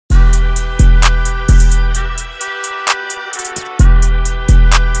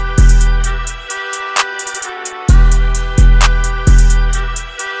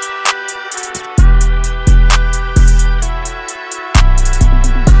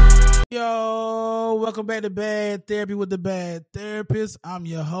Welcome back to Bad Therapy with the Bad Therapist. I'm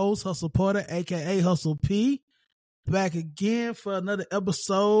your host, Hustle Porter, aka Hustle P. Back again for another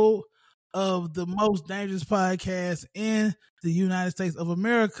episode of the most dangerous podcast in the United States of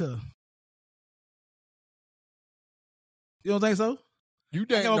America. You don't think so? You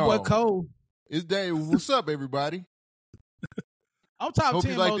think I got my boy Cole. It's day. What's up, everybody? I'm top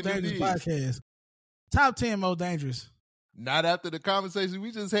 10 most dangerous podcast. Top 10 most dangerous. Not after the conversation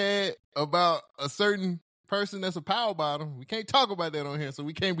we just had about a certain person that's a power bottom. We can't talk about that on here, so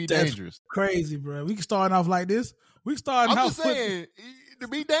we can't be dangerous. Crazy, bro. We can start off like this. I'm just saying, to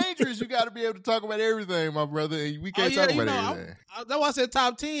be dangerous, you got to be able to talk about everything, my brother. And we can't talk about everything. That's why I said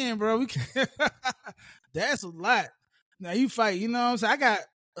top 10, bro. We can That's a lot. Now you fight, you know what I'm saying? I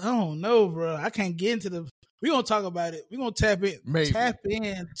don't know, bro. I can't get into we're going to talk about it. We're going to tap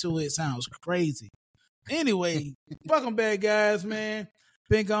into it. Sounds crazy. Anyway, welcome back, guys, man.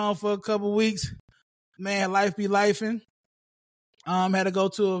 Been gone for a couple weeks. Man, life be lifing. Had to go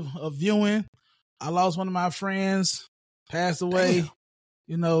to a viewing. I lost one of my friends, passed away. Damn.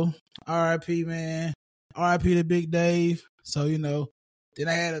 You know, R.I.P., man. R.I.P. to Big Dave. So, you know, then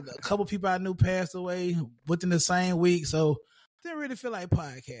I had a couple people I knew passed away within the same week. So, didn't really feel like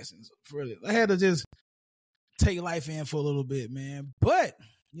podcasting. Really, I had to just take life in for a little bit, man. But,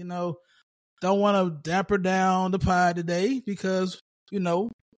 you know, don't want to damper down the pod today because, you know,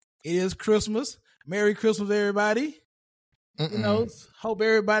 it is Christmas. Merry Christmas, everybody. You know, hope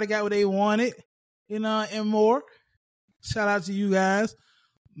everybody got what they wanted, you know, and more. Shout out to you guys.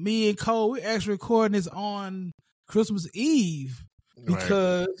 Me and Cole, we actually recording this on Christmas Eve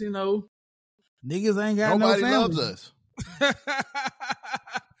because, you know, niggas ain't got Nobody no family. Loves us.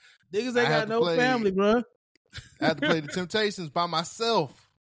 Niggas ain't got no family, bro. I had to play the Temptations by myself.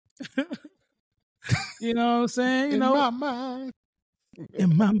 You know what I'm saying? You know,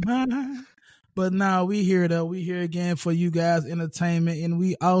 in my mind. But now we here though. We here again for you guys' entertainment, and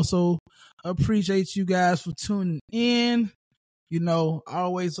we also appreciate you guys for tuning in. You know,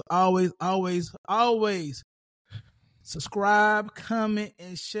 always subscribe, comment,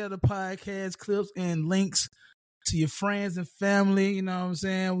 and share the podcast clips and links to your friends and family. You know what I'm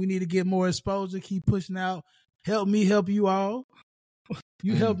saying? We need to get more exposure. Keep pushing out. Help me help you all.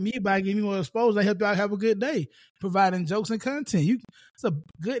 You help me by giving me more exposure. I help y'all have a good day, providing jokes and content. It's a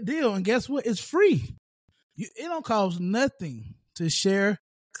good deal, and guess what? It's free. It don't cost nothing to share,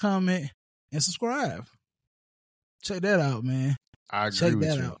 comment, and subscribe. Check that out, man. I agree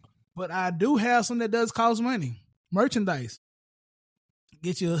with you. But I do have something that does cost money. Merchandise.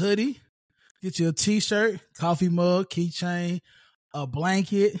 Get you a hoodie, get you a t-shirt, coffee mug, keychain, a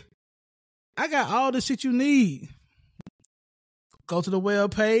blanket. I got all the shit you need. Go to the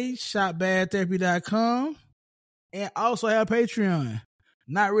webpage, shopbadtherapy.com, and also have Patreon.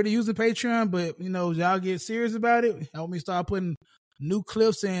 Not really using Patreon, but, you know, y'all get serious about it. Help me start putting new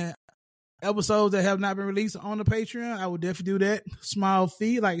clips and episodes that have not been released on the Patreon. I would definitely do that. Small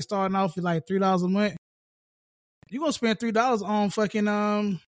fee, like starting off with like $3 a month. You're going to spend $3 on fucking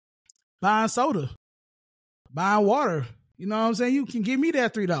buying soda, buying water. You know what I'm saying? You can give me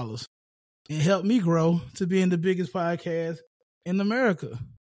that $3 and help me grow to being the biggest podcast in America.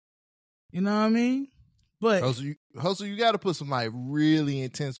 You know what I mean? But Hustle, you got to put some like really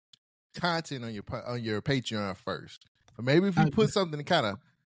intense content on your Patreon first. Or maybe if you put something to kind of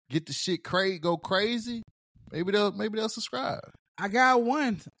get the shit go crazy, maybe they'll subscribe. I got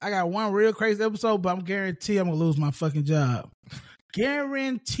one real crazy episode, but I'm guaranteed I'm gonna lose my fucking job.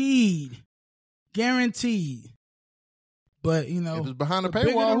 Guaranteed. But you know, if it's behind the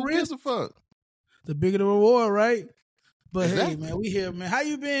paywall, who gives a fuck? The bigger the reward, right? But exactly. Hey, man, we here, man. How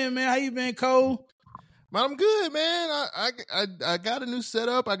you been, man? How you been, Cole? Man, I'm good, man. I got a new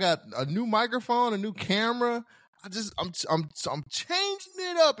setup. I got a new microphone, a new camera. I'm changing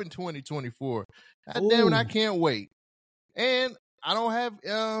it up in 2024. God damn it, I can't wait. And I don't have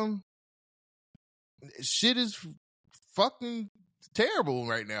shit is fucking terrible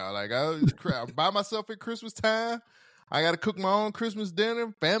right now. Like I'm by myself at Christmas time. I got to cook my own Christmas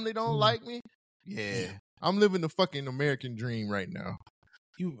dinner. Family don't like me. Yeah. I'm living the fucking American dream right now.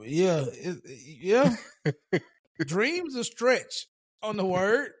 Yeah. Dreams a stretch on the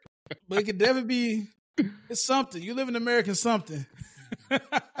word, but it could definitely be. It's something. You live in American something.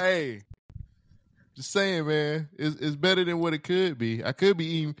 Hey, just saying, man. It's better than what it could be. I could be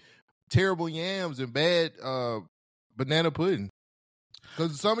eating terrible yams and bad banana pudding.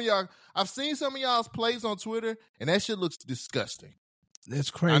 Because some of y'all, I've seen some of y'all's plates on Twitter, and that shit looks disgusting.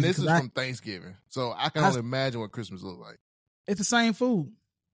 That's crazy. And this is from Thanksgiving, so I can only imagine what Christmas looks like. It's the same food.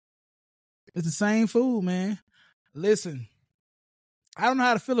 It's the same food, man. Listen, I don't know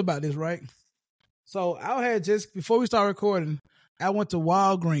how to feel about this, right? So I had just before we start recording, I went to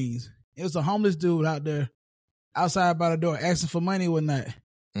Walgreens. It was a homeless dude out there outside by the door asking for money or whatnot.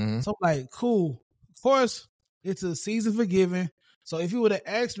 Mm-hmm. So I'm like, cool. Of course, it's a season for giving. So if you would have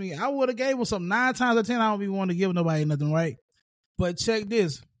asked me, I would have gave him something. 9 times out of 10, I don't be wanting to give nobody nothing, right? But check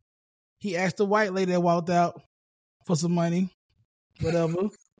this. He asked the white lady that walked out for some money, whatever.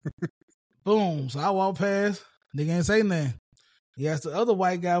 Boom. So I walked past. Nigga ain't say nothing. He asked the other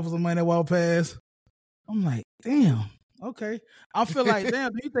white guy for some money that walked past. I'm like, damn. Okay. I feel like,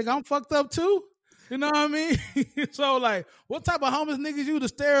 damn, do you think I'm fucked up too? You know what I mean? So, like, what type of homeless niggas you? The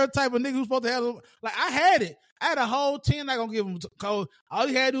stereotype of niggas who's supposed to have, like, I had it. I had a whole 10 I gonna give him. All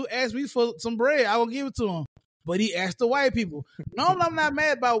he had to do ask me for some bread. I will give it to him. But he asked the white people. Normally, I'm not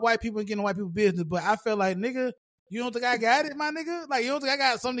mad about white people and getting white people business, but I feel like, nigga, you don't think I got it, my nigga? Like, you don't think I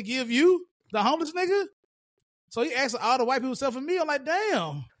got something to give you, the homeless nigga? So he asked all the white people stuff for me. I'm like,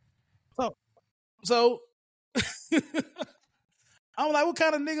 damn. So I'm like, what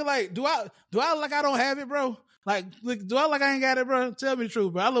kind of nigga, like, do I look like I don't have it, bro? Like, do I look like I ain't got it, bro? Tell me the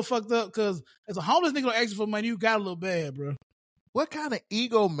truth, bro. I look fucked up because as a homeless nigga don't ask you for money, you got a little bad, bro. What kind of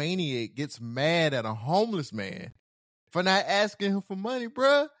egomaniac gets mad at a homeless man for not asking him for money,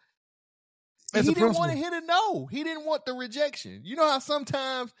 bro? He didn't want to hear the no. He didn't want the rejection. You know how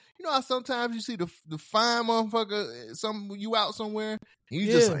sometimes you see the fine motherfucker, you out somewhere, and you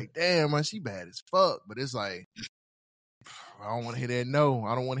just like, damn, man, she bad as fuck. But it's like, I don't want to hear that no.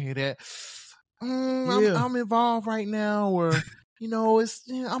 I don't want to hear that. I'm involved right now, or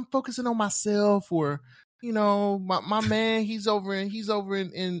I'm focusing on myself, or my man, he's over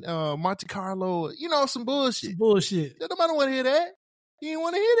in Monte Carlo, some bullshit. Bullshit. Nobody want to hear that. He didn't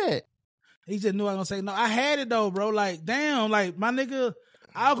want to hear that. He just knew I was gonna say no. I had it though, bro. Like, damn, like my nigga,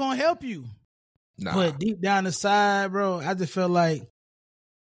 I was gonna help you. Nah. But deep down inside, bro, I just felt like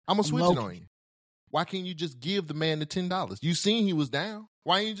I'm gonna switch it on you. Why can't you just give the man the $10? You seen he was down.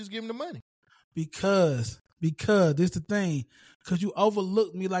 Why ain't you just give him the money? Because this the thing. Because you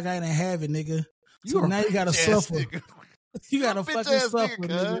overlooked me like I didn't have it, nigga. So now you gotta suffer. Nigga. You gotta fucking suffer,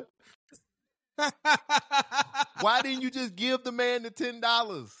 nigga. Why didn't you just give the man the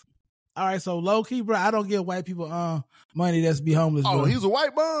 $10? All right, so low key, bro, I don't give white people money that's be homeless. Oh, bro. He's a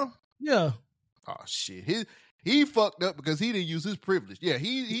white bum? Yeah. Oh shit. He fucked up because he didn't use his privilege. Yeah,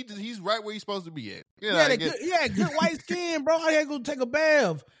 he's right where he's supposed to be at. He had good white skin, bro. I had to go take a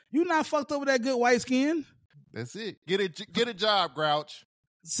bath. You not fucked up with that good white skin. That's it. Get a job, Grouch.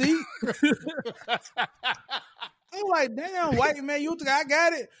 See? I'm like, damn, white man, you think I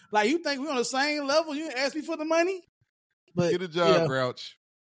got it? Like, you think we on the same level? You ask me for the money? But get a job, Grouch.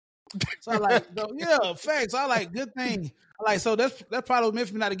 So I like, facts. I like, good thing. I like, so that probably meant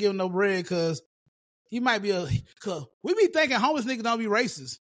for me not to give him no bread because he might be cause we be thinking homeless niggas don't be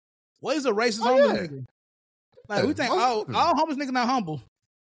racist. What is a racist homeless nigga? Like, we think, all homeless niggas not humble.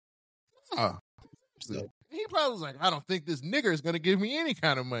 He probably was like, I don't think this nigger is going to give me any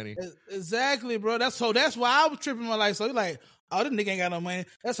kind of money. Exactly, bro. That's why I was tripping my life. So he's like, oh, this nigga ain't got no money.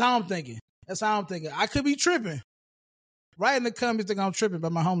 That's how I'm thinking. I could be tripping. Right in the comments, think I'm tripping by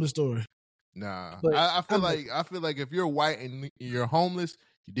my homeless story. Nah, I feel like if you're white and you're homeless,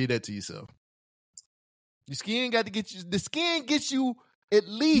 you did that to yourself. Your skin got to get you. The skin gets you at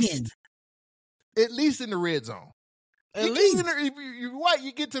least in the red zone. If you're white,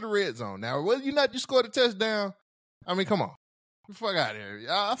 you get to the red zone. Now, whether you scored a touchdown, I mean, come on. Get the fuck out of here.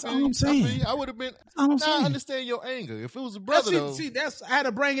 I would have been. I understand your anger. If it was a brother, I had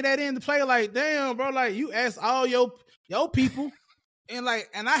to bring that in to play. Like, damn, bro. Like, you asked all your people, and I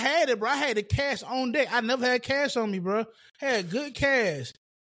had it, bro. I had the cash on deck. I never had cash on me, bro. Had good cash.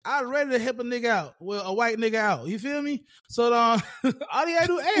 I was ready to help a nigga out, well, a white nigga out. You feel me? So all he had to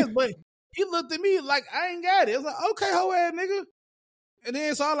do ask, but he looked at me like I ain't got it. I was like, okay, hoe ass nigga. And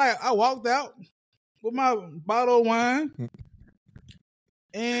then so I walked out with my bottle of wine.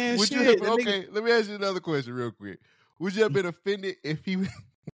 And let me ask you another question real quick. Would you have been offended if he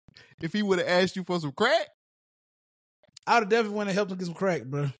would have asked you for some crack? I would have definitely want to help him get some crack,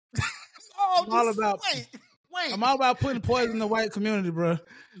 bro. I'm all about putting poison in the white community, bro.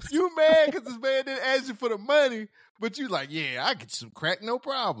 You mad because this man didn't ask you for the money, but you like, yeah, I get some crack, no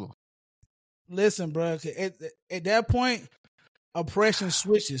problem. Listen, bro, at that point, oppression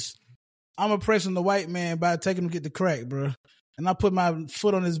switches. I'm oppressing the white man by taking him to get the crack, bro. And I put my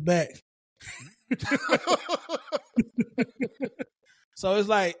foot on his back. So it's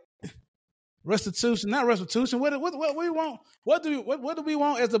like restitution, not restitution. What do we want? What do we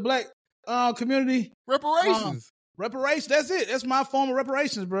want as a black community? Reparations. Reparations. That's it. That's my form of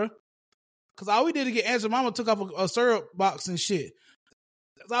reparations, bro. Because all we did to get Aunt Mama took off a syrup box and shit.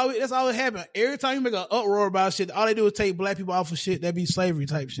 That's all that happen. Every time you make an uproar about shit, all they do is take black people off of shit that be slavery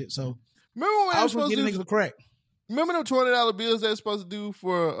type shit. So remember when I was supposed to get niggas a crack. Remember them $20 bills they were supposed to do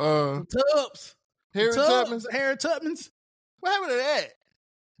for Tubbs. Harriet Tubmans. What happened to that?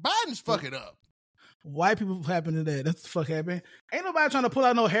 Biden's fucking up. White people happen to that. That's the fuck happened. Ain't nobody trying to pull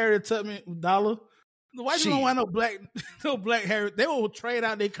out no Harriet Tubman dollar. The white people don't want no black Harriet. They will trade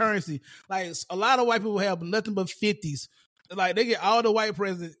out their currency. Like a lot of white people have nothing but 50s. Like they get all the white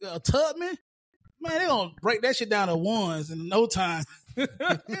presidents. Tubman, man, they gonna break that shit down to ones in no time. They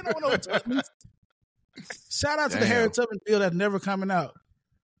don't know Tubmans. Shout out to the Harriet Tubman bill that's never coming out.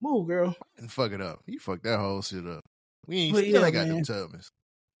 Move, girl. And fuck it up. You fucked that whole shit up. We ain't got them Tubmans.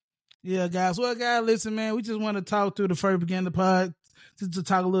 Yeah, guys. Well, guys, listen, man. We just want to talk through the first beginning of the pod just to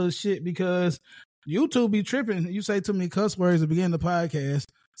talk a little shit because YouTube be tripping. You say too many cuss words at the beginning of the podcast.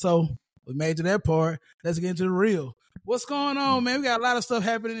 So we made to that part. Let's get into the real. What's going on, man? We got a lot of stuff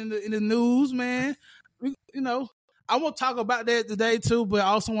happening in the news, man. I won't talk about that today too, but I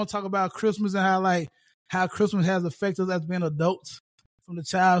also want to talk about Christmas and how Christmas has affected us as being adults from the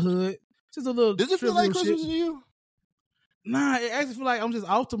childhood. Just a little. Does it feel like Christmas to you? Nah, it actually feel like I'm just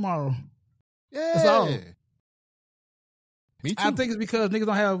off tomorrow. Yeah. That's all. Me too. I think it's because niggas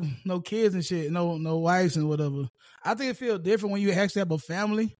don't have no kids and shit, no wives and whatever. I think it feels different when you actually have a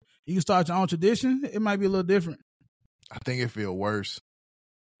family. You can start your own tradition. It might be a little different. I think it feel worse.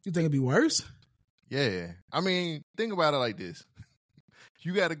 You think it'd be worse? Yeah. I mean, think about it like this.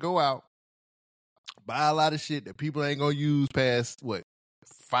 You got to go out, buy a lot of shit that people ain't going to use past,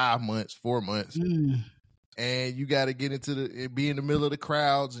 5 months, 4 months. And you got to get be in the middle of the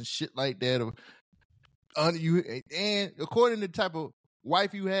crowds and shit like that. And according to the type of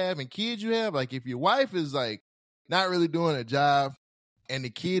wife you have and kids you have, like if your wife is like not really doing a job and the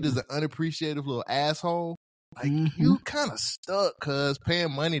kid is an unappreciative little asshole, like you kind of stuck cuz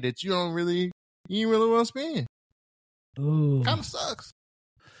paying money that you ain't really want to spend. Kind of sucks.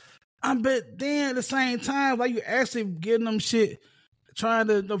 I bet then at the same time, like you actually getting them shit, trying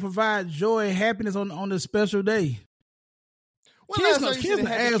to provide joy and happiness on this special day. When last time you see a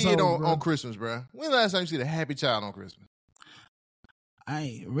happy kid on Christmas, bro? When last time you see a happy child on Christmas? I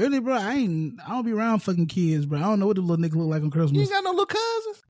ain't really, bro. I don't be around fucking kids, bro. I don't know what the little nigga look like on Christmas. You ain't got no little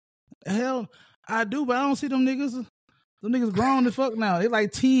cousins? Hell, I do, but I don't see them niggas. Them niggas grown as fuck now. They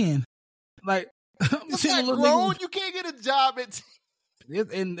like 10. Like, it's not grown. You can't get a job at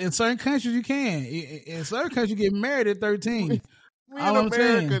 10. In certain countries, you can. In certain countries, you get married at 13. We in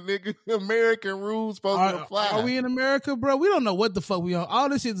America, nigga. American rules supposed to apply. Are we in America, bro? We don't know what the fuck we on. All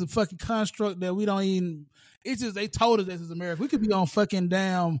this shit is a fucking construct that we don't even. It's just they told us this is America. We could be on fucking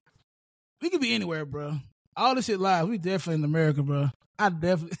down. We could be anywhere, bro. All this shit live. We definitely in America, bro. I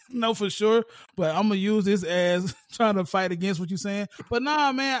definitely know for sure, but I'm gonna use this as trying to fight against what you're saying. But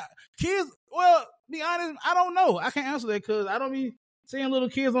nah, man, kids. Well, be honest, I don't know. I can't answer that because I don't be seeing little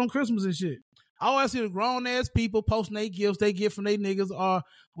kids on Christmas and shit. I always see the grown ass people posting their gifts they get from their niggas or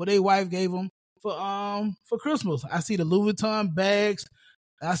what their wife gave them for Christmas. I see the Louis Vuitton bags.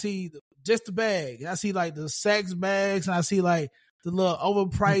 I see just the bag. I see like the Saks bags, and I see like the little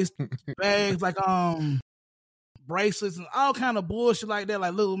overpriced bags, like bracelets and all kind of bullshit like that.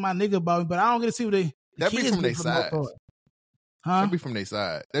 Like, look what my nigga bought me, but I don't get to see what they. That be from their side. Huh? That be from their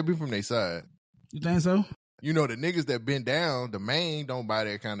side. That be from their side. You think so? You know the niggas that been down, the main don't buy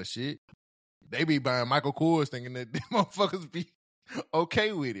that kind of shit. They be buying Michael Kors thinking that them motherfuckers be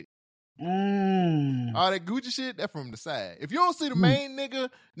okay with it. All that Gucci shit, that's from the side. If you don't see the main nigga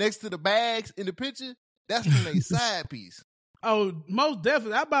next to the bags in the picture, that's from their side piece. Oh, most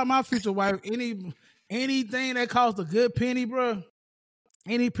definitely. I buy my future wife anything that costs a good penny, bro.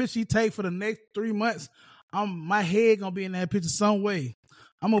 Any picture you take for the next 3 months, my head gonna be in that picture some way.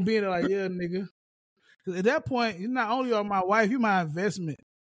 I'm gonna be in there like, yeah, nigga. Because at that point, you not only are my wife, you my investment.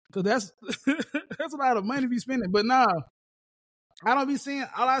 Cause that's a lot of money to be spending. But nah, I don't be seeing.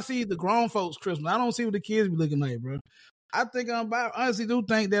 All I see is the grown folks Christmas. I don't see what the kids be looking like, bro. I think I honestly do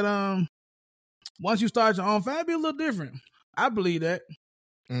think that once you start your own family, it'll be a little different. I believe that.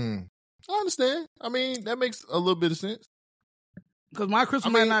 I understand. I mean, that makes a little bit of sense. Cause my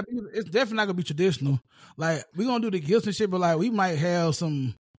Christmas might not be. It's definitely not gonna be traditional. Like we gonna do the gifts and shit, but like we might have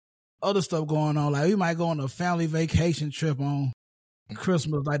some other stuff going on. Like we might go on a family vacation trip on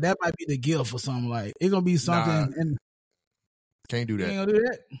Christmas. Like that might be the gift or something. Like it's gonna be something. Nah, and can't do that. You ain't gonna do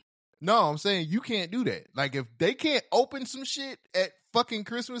that? No, I'm saying you can't do that. Like if they can't open some shit at fucking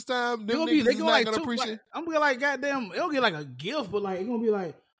Christmas time, them niggas is not gonna appreciate. I'm gonna like goddamn. It'll get like a gift, but like it's gonna be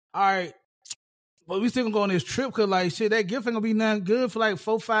like, all right, but we still gonna go on this trip because like shit, that gift ain't gonna be nothing good for like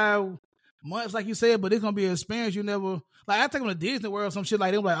 4-5 months, like you said, but it's gonna be an experience you never like. I take them to Disney World or some shit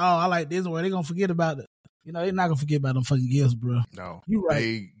like. They're like, oh, I like Disney World. They're gonna forget about it. You know, they're not gonna forget about them fucking gifts, bro. No, you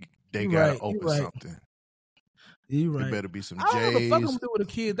right. They gotta open something. You right. There better be some J's. I don't know what the fuck I'm gonna do with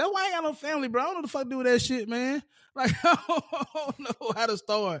the kids. That's why I ain't got no family, bro. I don't know what the fuck to do with that shit, man. Like, I don't know how to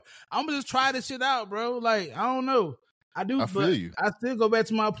start. I'm gonna just try this shit out, bro. Like, I don't know. I feel you. I still go back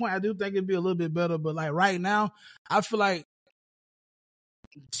to my point. I do think it'd be a little bit better, but like right now, I feel like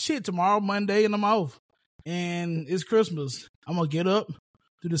shit. Tomorrow, Monday, and I'm off, and it's Christmas. I'm gonna get up,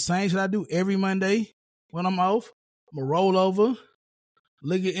 do the same shit I do every Monday when I'm off. I'm gonna roll over,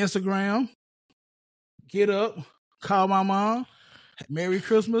 look at Instagram, get up, call my mom, Merry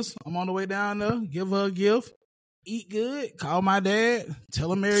Christmas. I'm on the way down there, give her a gift, eat good, call my dad,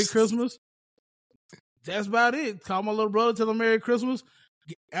 tell him Merry Christmas. That's about it. Call my little brother, tell him Merry Christmas.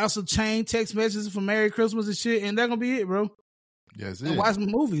 Answer chain text messages for Merry Christmas and shit, and that's gonna be it, bro. Yes, and watch some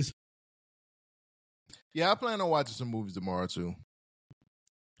movies. Yeah, I plan on watching some movies tomorrow too.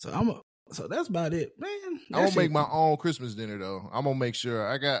 So that's about it, man. I'm gonna make my own Christmas dinner though. I'm gonna make sure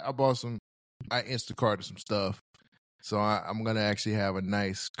I bought I Instacarted some stuff, so I'm gonna actually have a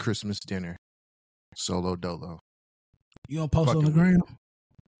nice Christmas dinner, solo dolo. You gonna post on the gram?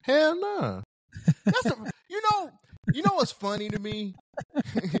 Hell no. You know what's funny to me,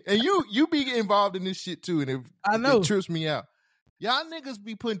 and you be involved in this shit too, and it trips me out. Y'all niggas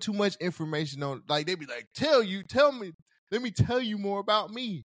be putting too much information on, like they be like, tell me, let me tell you more about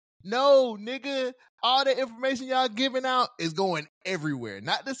me. No, nigga, all the information y'all giving out is going everywhere.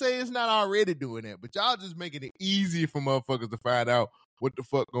 Not to say it's not already doing that, but y'all just making it easy for motherfuckers to find out what the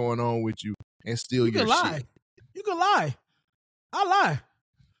fuck going on with you and steal your shit. You can lie. I lie.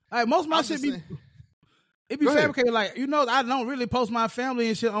 Like most of my shit be fabricated. Like, you know, I don't really post my family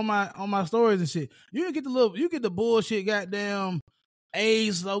and shit on my stories and shit. You get the bullshit goddamn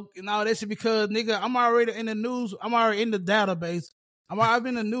A's and all that shit because nigga, I'm already in the news. I'm already in the database. I've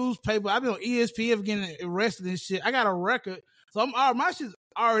been in the newspaper. I've been on ESPN getting arrested and shit. I got a record, so my shit's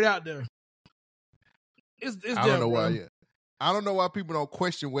already out there. It's I don't know why. Yeah. I don't know why people don't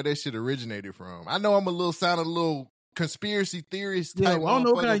question where that shit originated from. I know I'm a little conspiracy theorist. Yeah, well, I don't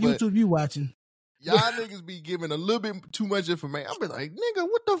know what kind of YouTube you watching. Y'all niggas be giving a little bit too much information. I'll be like, nigga,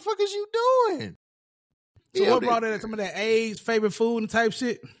 what the fuck is you doing? So what brought in some of that A's favorite food and type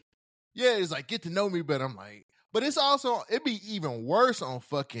shit? Yeah, it's like get to know me better. I'm like, but it's also it be even worse on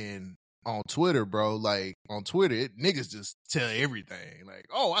Twitter, bro. Like on Twitter, niggas just tell everything. Like,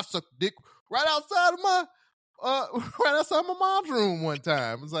 oh, I sucked dick right outside my mom's room one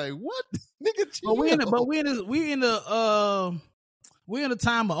time. It's like, what, nigga? Chill. But we in the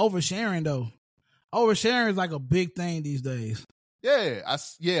time of oversharing though. Oversharing is like a big thing these days. Yeah, I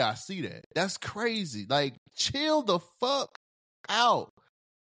see that. That's crazy. Like, chill the fuck out.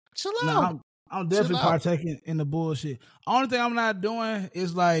 Chill out. I'm definitely partaking in the bullshit. Only thing I'm not doing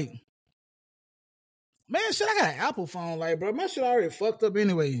is like, man, shit, I got an Apple phone. Like, bro, my shit already fucked up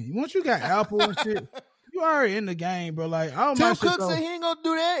anyway. Once you got Apple and shit, you already in the game, bro. Like, Tim Cook said he ain't gonna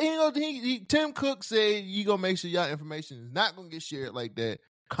do that. Tim Cook said you gonna make sure y'all information is not gonna get shared like that.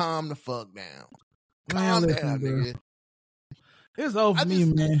 Calm the fuck down. Calm down, nigga. It's over for me,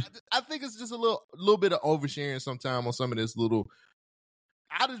 man. I think it's just a little bit of oversharing sometimes on some of this little.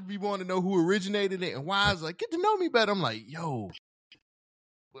 I just be wanting to know who originated it and why. It's like, get to know me better. I'm like, yo,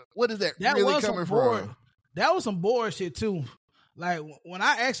 what is that really coming from? That was some bullshit too. Like when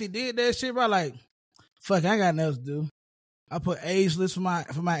I actually did that shit, bro, like, fuck, I got nothing else to do. I put age list for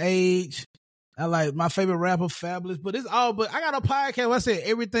my age. I like my favorite rapper, Fabulous, but I got a podcast where I said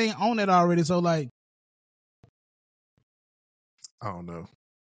everything on it already. So like, I don't know.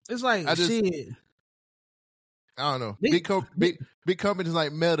 It's like shit. I don't know. Big companies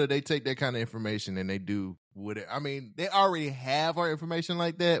like Meta, they take that kind of information and they do with it. I mean, they already have our information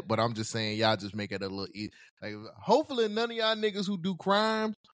like that, but I'm just saying y'all just make it a little easy. Like, hopefully none of y'all niggas who do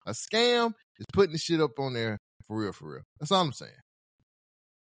crimes, a scam, is putting the shit up on there for real. That's all I'm saying.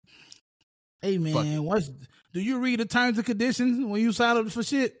 Hey man, do you read the terms and conditions when you sign up for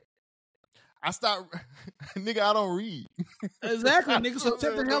shit? Nigga, I don't read. Exactly, nigga. So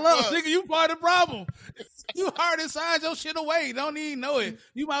shut the hell up, nigga. You part of the problem. You already signed your shit away. Don't even know it.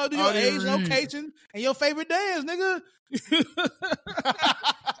 You might do your age, location, and your favorite dance, nigga.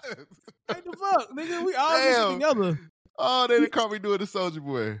 What the fuck, nigga? We all this together. Oh, they caught me doing the Soldier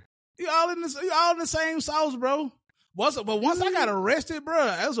Boy. You all in the same sauce, bro. Once I got arrested, bro,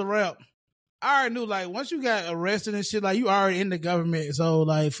 that was a wrap. I already knew, like, once you got arrested and shit, like, you already in the government, so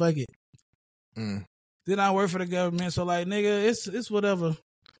like, fuck it. Then I work for the government, so like, nigga, it's whatever.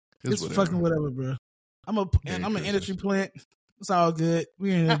 It's fucking whatever, bro. I'm an industry plant. It's all good.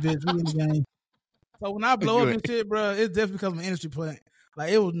 We in this bitch. We in the game. So when I blow up and shit, bro, it's definitely because of an industry plant.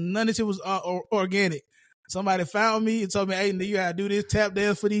 Like, it was none of this shit was organic. Somebody found me and told me, hey, nigga, you gotta do this, tap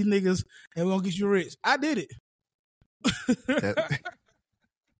dance for these niggas, and we're gonna get you rich. I did it.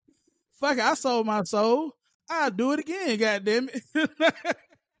 Fuck it, I sold my soul. I'll do it again, goddamn it.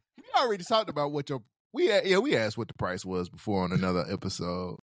 We already talked about what we asked what the price was before on another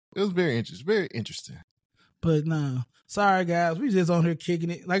episode. It was very interesting. But nah, sorry guys, we just on here kicking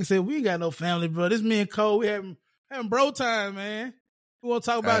it. Like I said, we ain't got no family, bro. This me and Cole, we having bro time, man. We want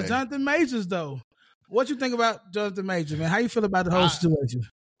to talk about Jonathan Majors though. What you think about Jonathan Majors, man? How you feel about the whole situation?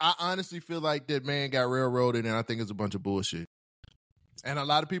 I honestly feel like that man got railroaded, and I think it's a bunch of bullshit. And a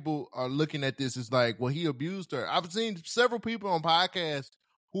lot of people are looking at this as like, well, he abused her. I've seen several people on podcasts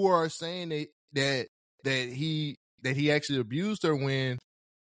who are saying that he actually abused her when,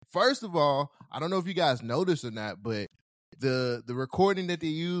 first of all, I don't know if you guys noticed or not, but the recording that they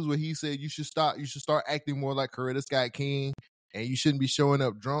used where he said you should start acting more like Coretta Scott King and you shouldn't be showing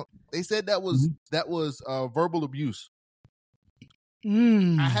up drunk. They said that was verbal abuse.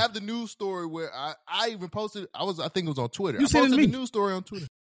 I have the news story where I even posted. I think it was on Twitter. I posted the news story on Twitter.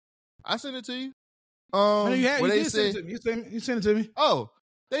 I sent it to you. You sent it to me. Oh,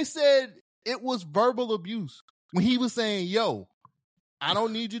 they said it was verbal abuse when he was saying, "Yo, I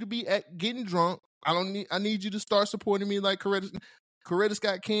don't need you to be getting drunk. I need you to start supporting me like Coretta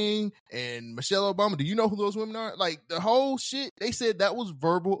Scott King and Michelle Obama. Do you know who those women are? Like the whole shit." They said that was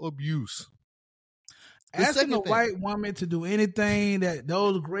verbal abuse. Asking a white woman to do anything that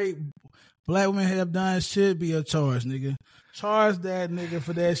those great black women have done should be a charge, nigga. Charge that nigga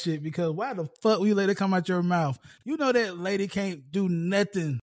for that shit, because why the fuck will you let it come out your mouth? You know that lady can't do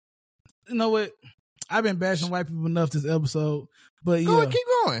nothing. You know what? I've been bashing white people enough this episode, but keep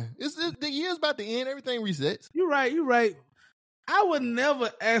going. The year's about to end. Everything resets. You're right. I would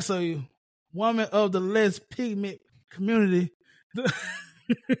never ask a woman of the less pigment community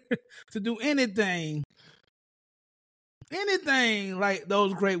to do anything like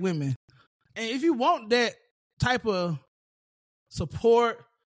those great women. And if you want that type of support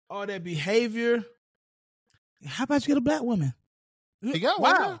or that behavior, how about you get a black woman? You got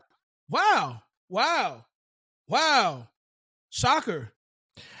one. Wow. Shocker.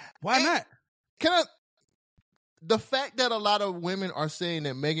 Why not? The fact that a lot of women are saying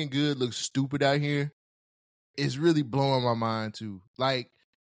that Megan Good looks stupid out here is really blowing my mind too. Like,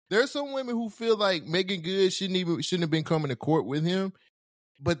 there's some women who feel like Megan Good shouldn't have been coming to court with him.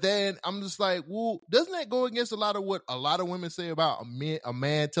 But then I'm just like, well, doesn't that go against a lot of what a lot of women say about a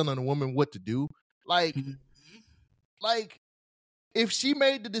man telling a woman what to do? Like, if she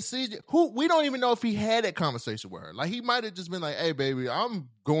made the decision, we don't even know if he had that conversation with her. Like, he might have just been like, hey, baby, I'm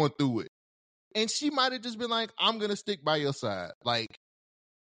going through it. And she might have just been like, I'm going to stick by your side. Like,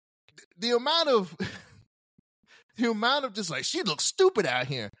 the amount of just like, she looks stupid out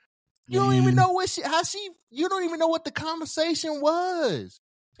here. You don't even know you don't even know what the conversation was.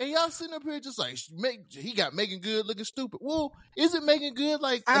 And y'all sitting up here just like, he got Megan Good looking stupid. Well, isn't Megan Good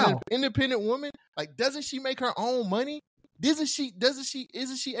like an independent woman? Like, doesn't she make her own money? Isn't she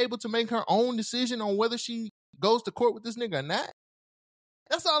able to make her own decision on whether she goes to court with this nigga or not?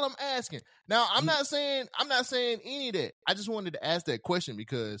 That's all I'm asking. Now, I'm not saying any of that. I just wanted to ask that question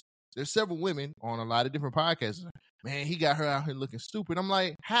because there's several women on a lot of different podcasts. Man, he got her out here looking stupid. I'm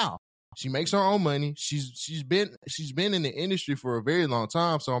like, how? She makes her own money. She's been in the industry for a very long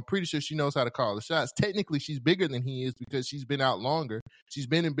time, so I'm pretty sure she knows how to call the shots. Technically, she's bigger than he is because she's been out longer. She's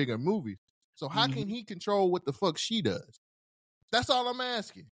been in bigger movies. So how can he control what the fuck she does? That's all I'm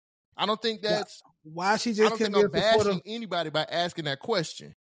asking. I don't think that's why she just couldn't be bashing anybody by asking that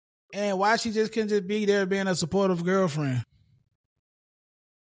question. And why she just couldn't just be there being a supportive girlfriend.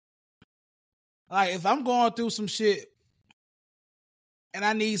 Like, if I'm going through some shit and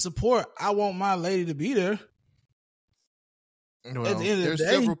I need support, I want my lady to be there. Well, at the end of the day, there's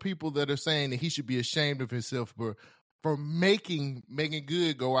several people that are saying that he should be ashamed of himself for making Megan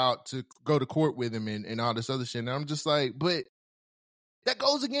Good go to court with him and all this other shit. And I'm just like, but that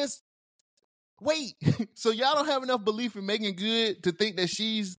goes against. Wait, so y'all don't have enough belief in Megan Good to think that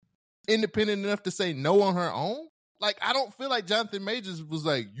she's independent enough to say no on her own? Like, I don't feel like Jonathan Majors was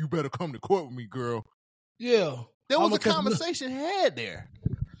like, you better come to court with me, girl. Yeah. There was a conversation had there.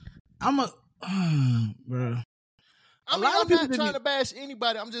 bro. I'm not trying to bash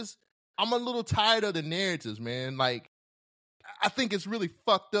anybody. I'm a little tired of the narratives, man. Like, I think it's really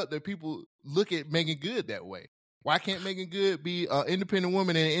fucked up that people look at Megan Good that way. Why can't Megan Good be an independent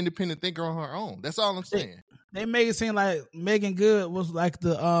woman and an independent thinker on her own? That's all I'm saying. They make it seem like Megan Good was like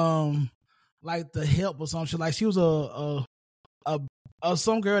the help or something. Like she was a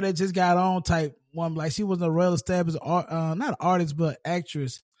some girl that just got on type one. Like she was a real established not artist but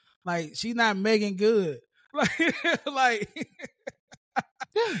actress. Like she's not Megan Good. Like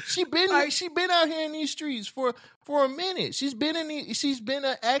yeah, she been out here in these streets for a minute. She's been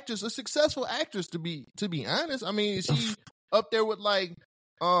an actress, a successful actress to be honest. I mean, she up there with like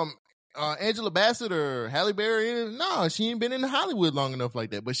Angela Bassett or Halle Berry. No, she ain't been in Hollywood long enough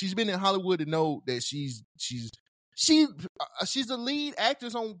like that. But she's been in Hollywood to know that she's the lead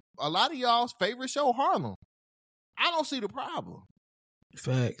actress on a lot of y'all's favorite show, Harlem. I don't see the problem.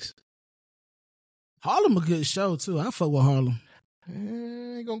 Facts. Harlem a good show too. I fuck with Harlem.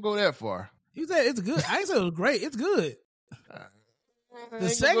 Ain't gonna go that far. You said it's good. I ain't said it was great. It's good.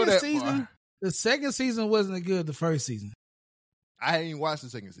 The second season wasn't good. The first season. I ain't even watched the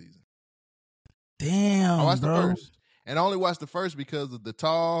second season. Damn, I watched bro. the first, and I only watched the first because of the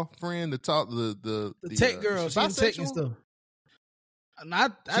tall friend, the tech girl. She's tech and stuff. And I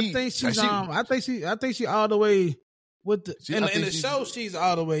think she all the way with the in the show. She's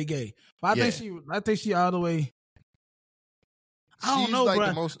all the way gay, but I think she all the way. I don't know,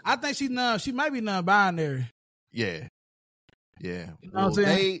 like bro. I think she might be non-binary. Yeah. You know what I'm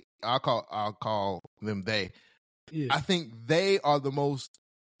saying? I'll call them they. Yeah. I think they are the most.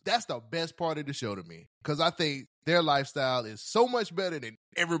 That's the best part of the show to me because I think their lifestyle is so much better than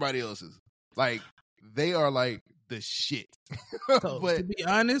everybody else's. Like they are like the shit. So, but to be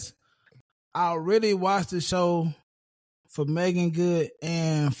honest, I really watch the show for Megan Good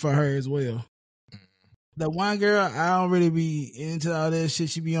and for her as well. The one girl, I don't really be into all that shit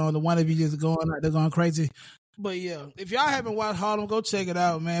she be on. The one that be just going out, they're going crazy. But yeah, if y'all haven't watched Harlem, go check it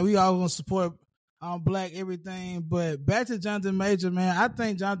out, man. We all gonna support Black everything. But back to Jonathan Majors, man. I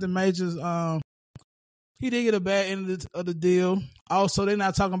think Jonathan Majors, he did get a bad end of the deal. Also, they're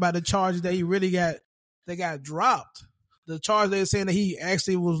not talking about the charges that he really got. They got dropped. The charge they're saying that he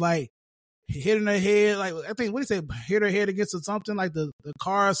actually was like hitting her head, like I think what he said, hit her head against something like the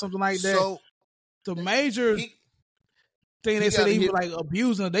car or something like that. So the major thing they said he was like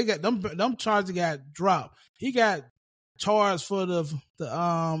abusing her. They got them charges got dropped. He got charged for the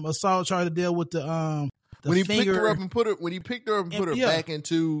assault charge to deal with the when he picked her up and put her back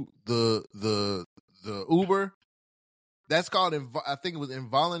into the Uber. That's called I think it was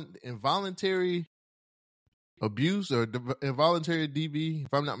involuntary abuse or involuntary DV,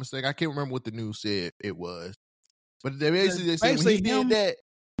 if I'm not mistaken. I can't remember what the news said it was, but they said when he did that,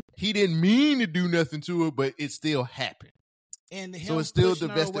 he didn't mean to do nothing to her, but it still happened. And so it's still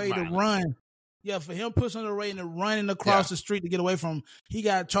domestic way violence. To run. Yeah, for him pushing her away and running across the street to get away from him, he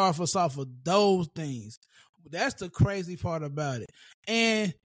got charged for assault for those things. That's the crazy part about it.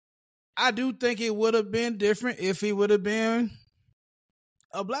 And I do think it would have been different if he would have been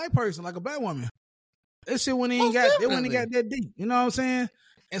a black person, like a black woman. That shit when he got that deep. You know what I'm saying?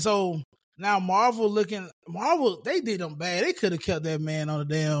 And so now Marvel, they did them bad. They could have kept that man on the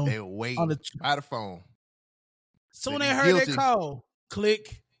damn. They were waiting by the phone. Soon they heard that call,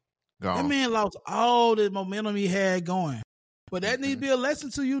 click. Gone. That man lost all the momentum he had going. But that needs to be a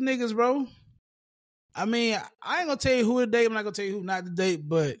lesson to you niggas, bro. I mean, I ain't gonna tell you who to date. I'm not gonna tell you who not to date,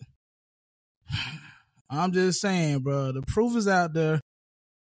 but I'm just saying, bro. The proof is out there.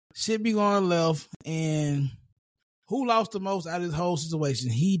 Shit be going left, and who lost the most out of this whole situation?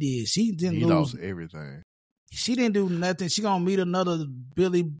 He did. She didn't lose. He lost everything. She didn't do nothing. She gonna meet another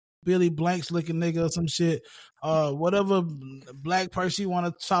Billy Blanks looking nigga or some shit. Whatever black person she want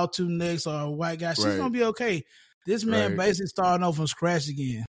to talk to next or a white guy, she's gonna be okay. This man basically starting off from scratch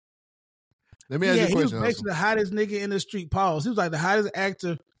again. Let me ask you a question. He was basically the hottest nigga in the street. Pause. He was like the hottest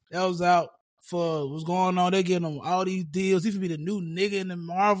actor that was out for what's going on. They getting him all these deals. He could be the new nigga in the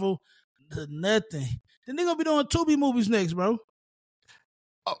Marvel. Nothing. The nigga be doing Tubi movies next, bro.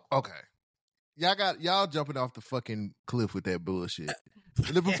 Oh, okay. Y'all jumping off the fucking cliff with that bullshit.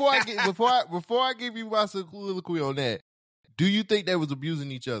 Before I give you my soliloquy on that, do you think they was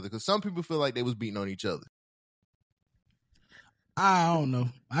abusing each other? Because some people feel like they was beating on each other. I don't know.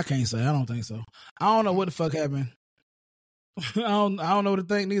 I can't say. I don't think so. I don't know what the fuck happened. I don't know what to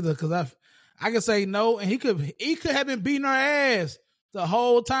think neither. Because I can say no, and he could have been beating her ass the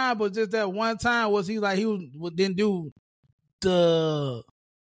whole time, but just that one time didn't do the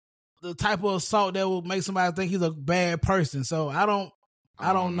type of assault that would make somebody think he's a bad person. So I don't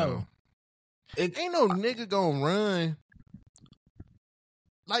know. Ain't no nigga gonna run.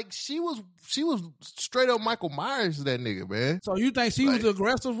 Like she was straight up Michael Myers to that nigga, man. So you think she was the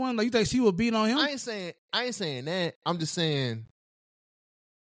aggressive one? Like you think she would beat on him? I ain't saying that. I'm just saying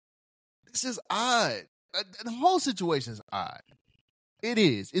this is odd. The whole situation is odd. It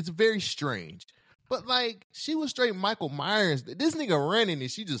is. It's very strange. But like, she was straight Michael Myers. This nigga running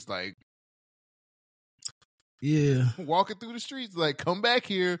and she just like, yeah, walking through the streets like, come back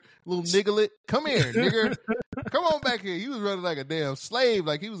here, little niggalet. Come here, nigger. Come on back here. He was running like a damn slave,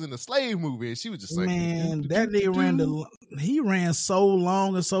 like he was in a slave movie. And she was just like, man, that nigga he ran so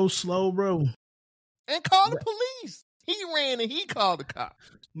long and so slow, bro. And called the police. He ran and he called the cops.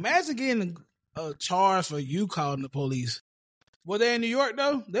 Imagine getting a charge for you calling the police. Were they in New York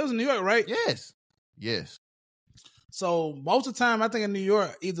though? They was in New York, right? Yes. So most of the time, I think in New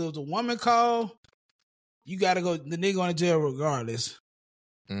York, either the woman call, you got to go. The nigga going to jail regardless.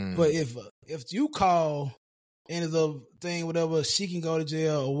 But if you call and it's a thing, whatever, she can go to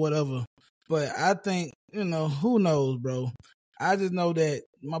jail or whatever. But I think, who knows, bro. I just know that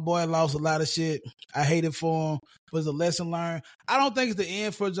my boy lost a lot of shit. I hate it for him. But it's a lesson learned. I don't think it's the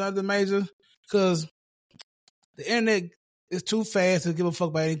end for Jonathan Major because the internet is too fast to give a fuck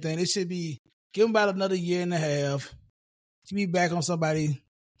about anything. It should be give him about another year and a half to be back on somebody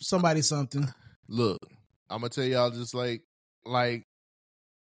something. Look, I'm gonna tell y'all just like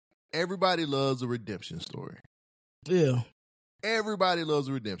everybody loves a redemption story. Yeah. Everybody loves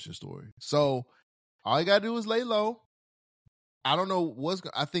a redemption story. So all you gotta do is lay low. I don't know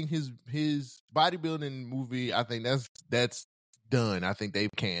I think his bodybuilding movie, I think that's done. I think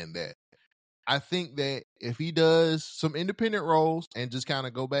they've canned that. I think that if he does some independent roles and just kind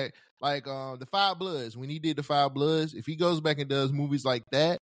of go back, like the Five Bloods, when he did the Five Bloods, if he goes back and does movies like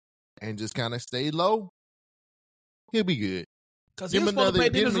that and just kind of stay low, he'll be good. Because he was supposed to play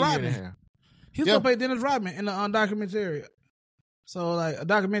Dennis Rodman. He was supposed to play Dennis Rodman in the documentary. So, like, a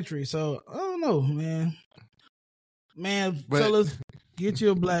documentary. So, I don't know, man. Man, fellas, get you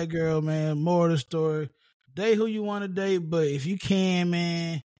a black girl, man. More of the story. Date who you want to date, but if you can,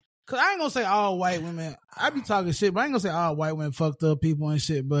 man. Because I ain't going to say all white women. I be talking shit, but I ain't going to say all white women fucked up people and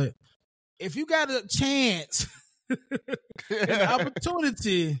shit. But if you got a chance and an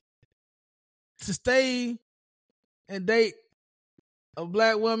opportunity to stay and date a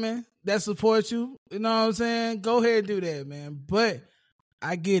black woman that supports you, you know what I'm saying? Go ahead and do that, man. But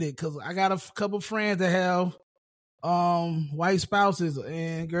I get it because I got a couple friends that have white spouses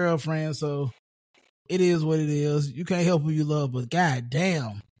and girlfriends, so it is what it is. You can't help who you love, but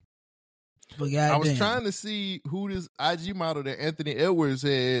goddamn. I was trying to see who this IG model that Anthony Edwards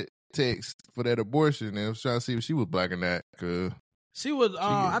had text for that abortion, and I was trying to see if she was black or not. Cause she was,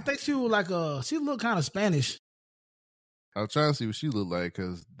 I think she was like she looked kind of Spanish. I was trying to see what she looked like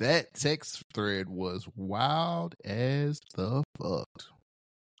because that text thread was wild as the fuck.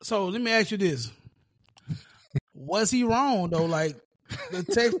 So let me ask you this. Was he wrong though? Like the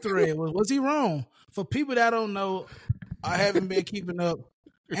text thread, was he wrong? For people that don't know, I haven't been keeping up.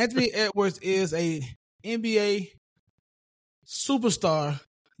 Anthony Edwards is a NBA superstar,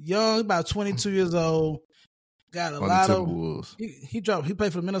 young, about 22 years old. Got a lot of. He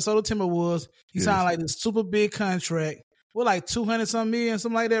played for the Minnesota Timberwolves. He signed like this super big contract with like 200-some million,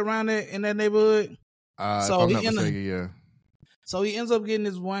 something like that, around there in that neighborhood. So he ends up getting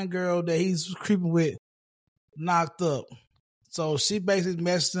this one girl that he's creeping with knocked up. So she basically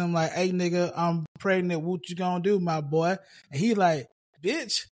messaged him like, "Hey nigga, I'm pregnant. What you gonna do, my boy?" And he like,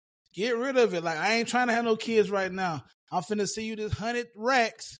 "Bitch, get rid of it. Like, I ain't trying to have no kids right now. I'm finna see you this 100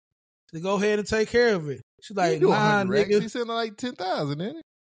 racks to go ahead and take care of it." She's like, "Nah, nigga." He said like 10,000, didn't it?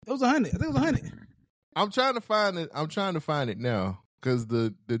 It was 100. I think it was 100. I'm trying to find it now because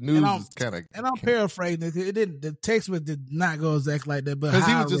the news is kind of. And I'm paraphrasing it. It didn't. The text did not go exactly like that, but because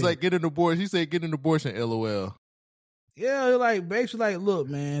he was just like, "Get an abortion." He said, "Get an abortion." LOL. Yeah, like basically like, look,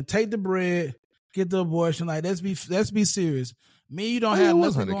 man, take the bread, get the abortion. Like, let's be serious. Me, you don't have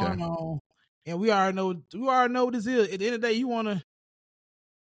nothing going on, and we already know what this is. At the end of the day, you wanna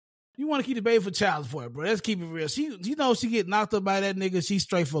keep the baby for child support, bro. Let's keep it real. She get knocked up by that nigga. She's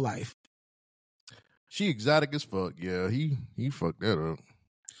straight for life. She exotic as fuck. Yeah, he fucked that up.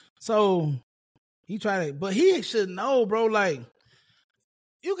 So he tried it, but he should know, bro. Like,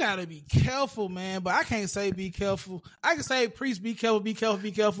 you gotta be careful, man. But I can't say be careful. I can say, priest, be careful, be careful,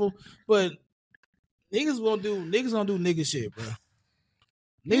 be careful. But niggas gonna do nigga shit, bro.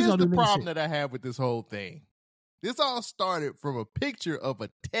 Here's the problem that I have with this whole thing. This all started from a picture of a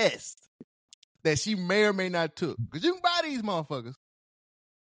test that she may or may not took. Because you can buy these motherfuckers.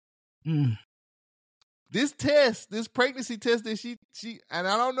 This test, this pregnancy test that she and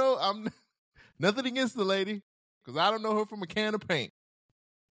I don't know, I'm nothing against the lady, because I don't know her from a can of paint.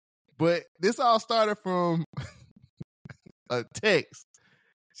 But this all started from a text.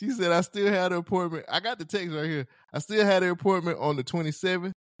 She said, "I still had an appointment." I got the text right here. "I still had an appointment on the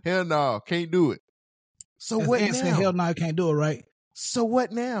 27th. Hell no, can't do it." So what now? Hell no, I can't do it, right? So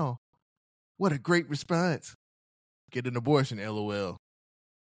what now? What a great response. Get an abortion, LOL.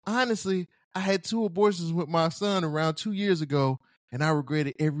 Honestly, I had 2 abortions with my son around 2 years ago, and I regret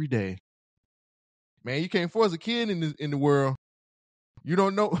it every day. Man, you can't force a kid in the world. You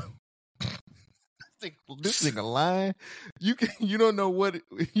don't know. This nigga lying. You don't know what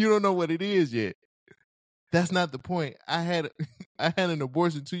it is yet. That's not the point. I had an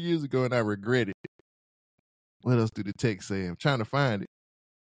abortion 2 years ago, and I regret it. What else do the text say? I'm trying to find it.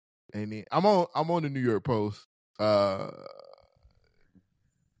 And then, I'm on the New York Post.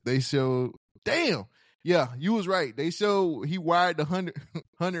 They showed. Damn. Yeah, you was right. They showed he wired the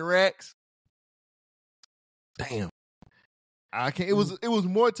 100 racks. Damn. I can't. It was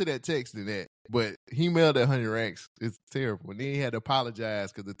more to that text than that. But he mailed 100 racks. It's terrible. And then he had to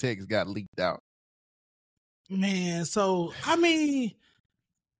apologize because the text got leaked out. Man, so I mean,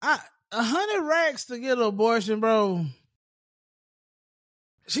 100 racks to get an abortion, bro.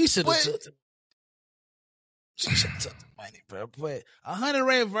 She should have took the money, bro. But 100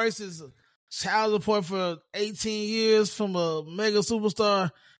 racks versus child support for 18 years from a mega superstar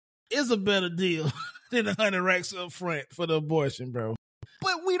is a better deal than 100 racks up front for the abortion, bro.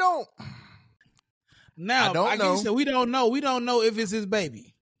 But we don't. Now, like you said, we don't know. We don't know if it's his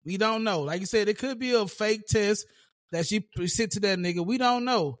baby. We don't know. Like you said, it could be a fake test that she sent to that nigga. We don't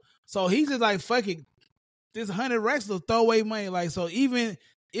know. So he's just like, fuck it. This 100 racks is a throwaway money. Like, so even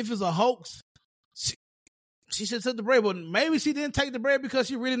if it's a hoax, she should take the bread. But maybe she didn't take the bread because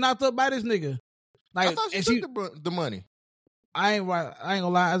she really knocked up by this nigga. Like, I thought she took the money. I ain't gonna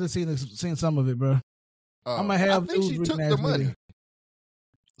lie. I just seen some of it, bro. I'm gonna have. I think she took the money. Nigga.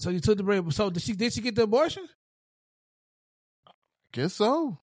 So you took the bread. So did she get the abortion? Guess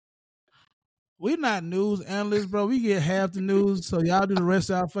so. We're not news analysts, bro. We get half the news, so y'all do the rest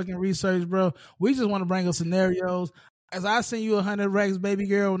of our fucking research, bro. We just want to bring up scenarios. As I send you 100 racks, baby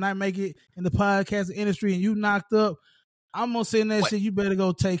girl, when I make it in the podcast industry and you knocked up, I'm gonna send that shit. You better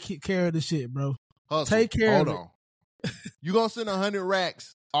go take care of the shit, bro. Hustle. Take care Hold of on. You gonna send 100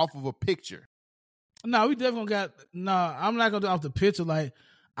 racks off of a picture? No, we definitely got. No, I'm not gonna do off the picture. Like,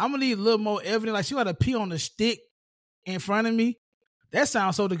 I'm gonna need a little more evidence. Like, she got to pee on the stick in front of me. That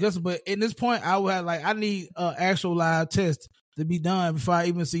sounds so disgusting. But at this point, I would have I need an actual live test to be done before I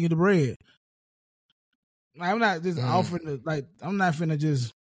even see you the bread. Like, I'm not just offering to, I'm not finna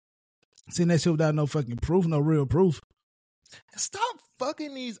just send that shit without no fucking proof, no real proof. Stop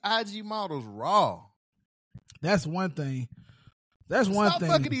fucking these IG models raw. That's one thing. That's one thing.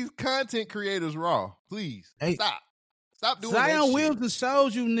 Stop fucking these content creators raw, please. Hey, stop doing that shit. Zion Wilson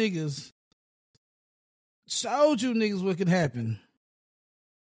showed you niggas what could happen.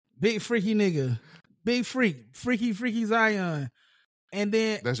 Big freaky nigga. Big freaky Zion. And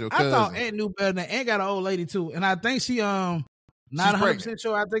then that's your cousin. I thought Ant knew better than Ant got an old lady too. And I think she not 100%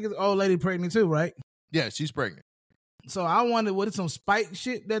 sure. I think it's old lady pregnant too, right? Yeah, she's pregnant. So I wondered, what is some spite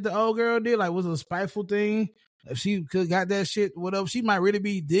shit that the old girl did? Like, was it a spiteful thing? If she could got that shit, whatever, she might really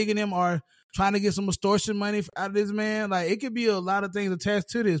be digging him or trying to get some extortion money out of this man. Like, it could be a lot of things attached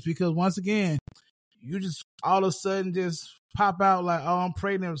to this because once again, you just all of a sudden just pop out like, oh, I'm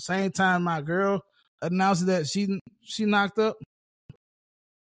pregnant at the same time my girl announces that she knocked up.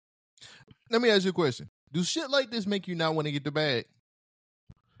 Let me ask you a question. Do shit like this make you not want to get the bag?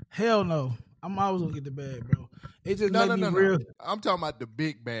 Hell no. I'm always gonna get the bag, bro. It just make me real. I'm talking about the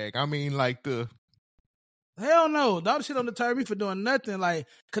big bag. I mean, like the. Hell no. That shit don't deter me for doing nothing. Like,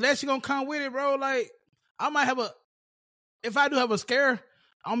 cause that shit gonna come with it, bro. Like, I might have if I do have a scare,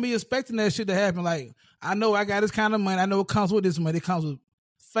 I'm gonna be expecting that shit to happen. Like, I know I got this kind of money. I know it comes with this money. It comes with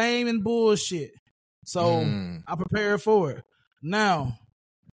fame and bullshit. So I prepare for it. Now,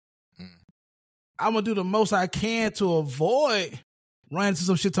 I'm gonna do the most I can to avoid running into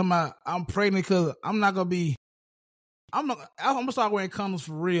some shit talking about I'm pregnant, because I'm gonna start wearing condoms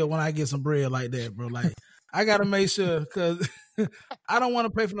for real when I get some bread like that, bro. Like, I gotta make sure, because I don't want to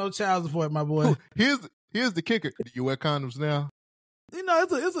pay for no child support, my boy. Here's the kicker. Do you wear condoms now? You know,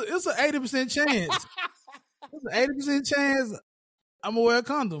 it's an 80% chance. It's an 80% chance I'm gonna wear a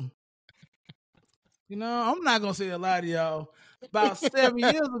condom. You know, I'm not gonna say a lie to y'all. About 7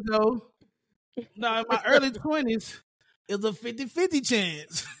 years ago, no, in my early 20s, it's a 50-50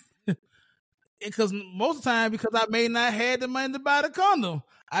 chance. Because most of the time, because I may not have the money to buy the condom,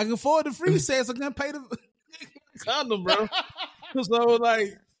 I can afford the free sex. I can pay the condom, bro. So,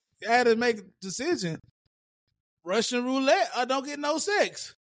 like, I had to make a decision. Russian roulette or don't get no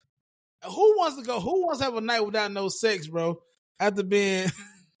sex. Who wants to have a night without no sex, bro? After being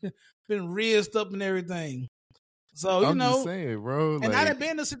rizzed up and everything. So, I'm just saying, bro. And I done been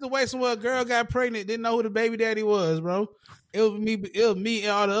in a situation where a girl got pregnant, didn't know who the baby daddy was, bro. It was me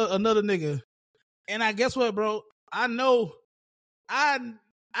and another nigga. And I guess what, bro? I know I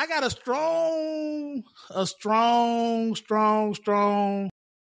got a strong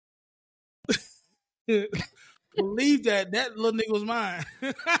believe that little nigga was mine.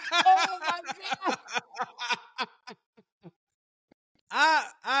 Oh my God.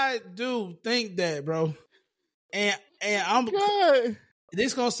 I do think that, bro. And I'm God.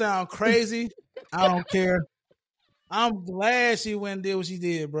 This gonna sound crazy. I don't care. I'm glad she went and did what she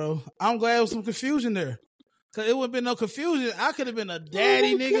did, bro. I'm glad there was some confusion there. Cause it wouldn't been no confusion. I could have been a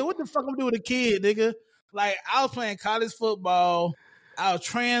daddy, nigga. God. What the fuck I'm doing with a kid, nigga? Like, I was playing college football. I was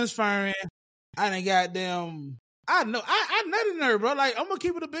transferring. I done goddamn. I know. I nutted in her, bro. Like, I'm gonna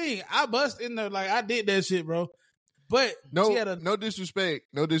keep it a bean. I bust in there. Like, I did that shit, bro. But no, she had no disrespect.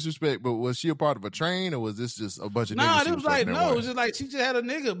 But was she a part of a train, or was this just a bunch of niggas? Nah, it was like, no, it was just like she just had a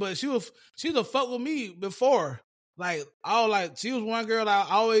nigga, but she was a fuck with me before. Like, she was one girl I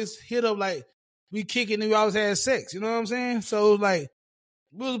always hit up, like, we kicking and we always had sex. You know what I'm saying? So it was like,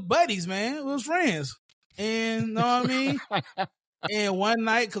 we was buddies, man. We was friends. And you know what I mean? And one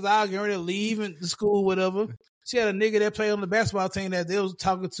night, because I was getting ready to leave the school, whatever, she had a nigga that played on the basketball team that they was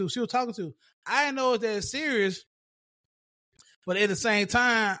talking to. She was talking to. I didn't know it was that serious. But at the same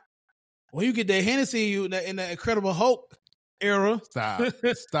time, when you get that Hennessy in the Incredible Hulk era.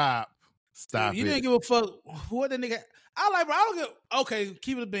 Stop. You didn't give a fuck what the nigga. I don't give. Okay,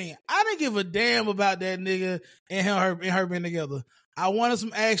 keep it a bean. I didn't give a damn about that nigga and her being together. I wanted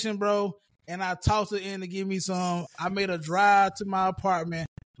some action, bro. And I talked her in to give me some. I made a drive to my apartment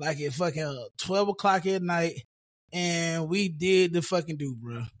like at fucking 12 o'clock at night. And we did the fucking do,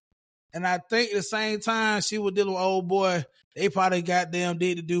 bro. And I think at the same time she was dealing with old boy, they probably goddamn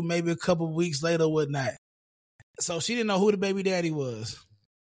did the do maybe a couple of weeks later or whatnot. So she didn't know who the baby daddy was.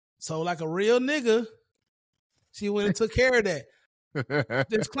 So like a real nigga, she went and took care of that.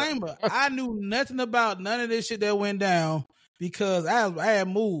 Disclaimer, I knew nothing about none of this shit that went down because I had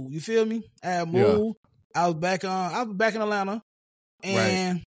moved. You feel me? I had moved. Yeah. I was back in Atlanta.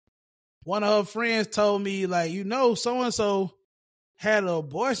 And one of her friends told me, like, so-and-so had an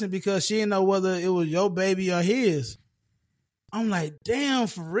abortion because she didn't know whether it was your baby or his. I'm like, damn,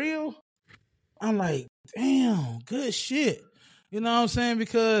 for real? I'm like, damn, good shit. You know what I'm saying?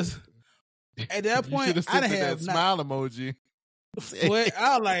 Because at that point, I didn't have that smile emoji. What?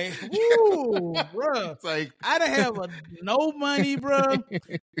 I was like, woo, bro. Like, I didn't have no money, bro.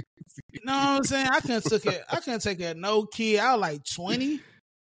 You know what I'm saying? I couldn't take care of no kid. I was like 20.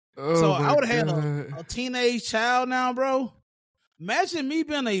 So I would have had a teenage child now, bro. Imagine me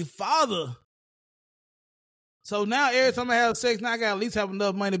being a father. So now every time I have sex, now I got to at least have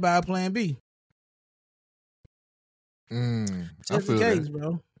enough money to buy a plan B. Just in case,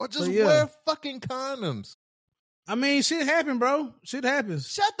 bro. Or just wear fucking condoms. I mean, shit happens, bro. Shit happens.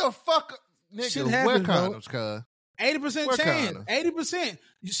 Shut the fuck up, nigga. Shit happens, wear condoms, cuz. 80% chance. 80%.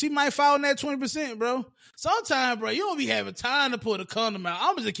 She might fall in that 20%, bro. Sometimes, bro, you don't be having time to put a condom out.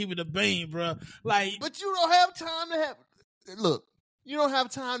 I'm just keeping the bean, bro. Like, but you don't have time to have. Look, you don't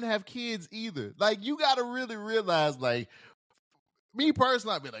have time to have kids either. Like, you got to really realize, like, me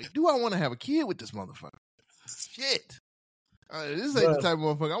personally, I'd be like, do I want to have a kid with this motherfucker? Shit. This ain't the type of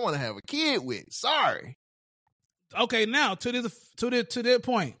motherfucker I want to have a kid with. Sorry. Okay, now to that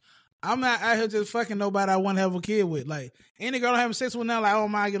point, I'm not out here just fucking nobody I want to have a kid with. Like, any girl I'm having sex with now, like, I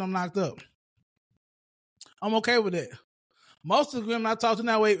don't mind getting them knocked up. I'm okay with that. Most of the women I talk to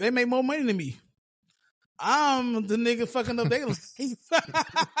now, they make more money than me. I'm the nigga fucking up their life.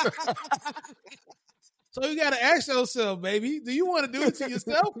 So you gotta ask yourself, baby, do you want to do it to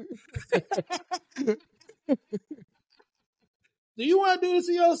yourself? Do you want to do this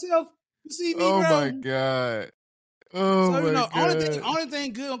to yourself? You see me, bro? Oh my God. Oh, so, God. Only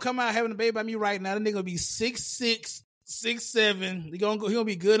thing good gonna come out having a baby by me right now, the nigga gonna be 6'6", 6'7". He gonna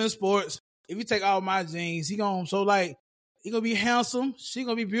be good in sports. If you take all my genes, he gonna be handsome. She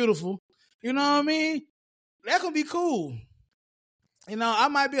gonna be beautiful. You know what I mean? That gonna be cool. You know, I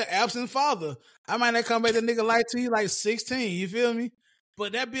might be an absent father. I might not come back to nigga like to you like 16. You feel me?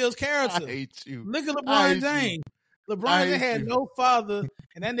 But that builds character. I hate you. Look at LeBron James. LeBron James had no father,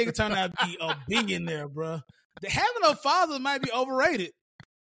 and that nigga turned out to be a billionaire, bro. Having a father might be overrated.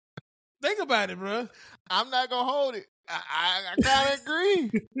 Think about it, bro. I'm not gonna hold it. I kind of agree.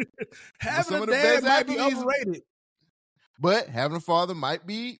 Having a dad might be overrated, but having a father might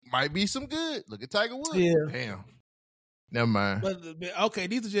be some good. Look at Tiger Woods. Yeah. Damn. Never mind. But okay,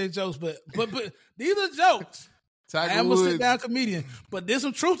 these are just jokes. But these are jokes. Tiger I'm Woods. a sit-down comedian. But there's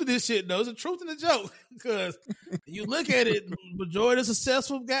some truth to this shit, though. There's a truth in the joke. Because you look at it, majority of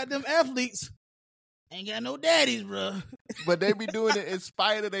successful goddamn athletes, Ain't got no daddies, bro. But they be doing it in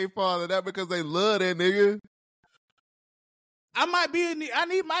spite of their father, not because they love that nigga. I might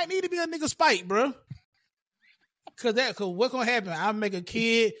need to be a nigga spite, bro. Cause what's gonna happen? I make a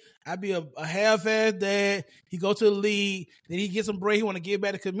kid. I be a half-ass dad. He go to the league. Then he gets some break. He want to give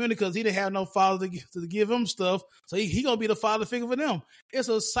back to the community because he didn't have no father to give him stuff. So he gonna be the father figure for them. It's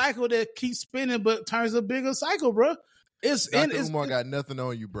a cycle that keeps spinning, but turns a bigger cycle, bro. Dr. Umar got nothing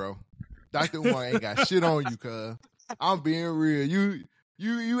on you, bro. Dr. Umar ain't got shit on you, cuz. I'm being real.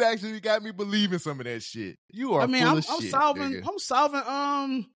 You actually got me believing some of that shit. You are full of shit. I'm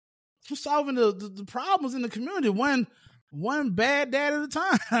solving the problems in the community one bad dad at a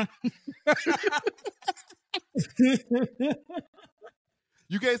time.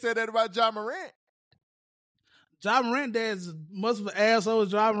 You can't say that about John Morant. John Morant dad's as much of an asshole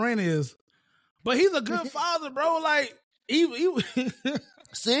as John Morant is. But he's a good father, bro. Like he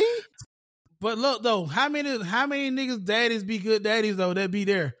See? But look though, how many niggas daddies be good daddies though that be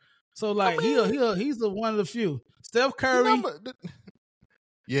there? So like he's the one of the few. Steph Curry.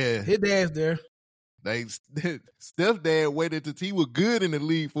 Yeah. His dad's there. Steph dad waited until he was good in the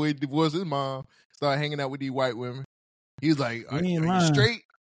league before he divorced his mom, started hanging out with these white women. He was like, are you straight?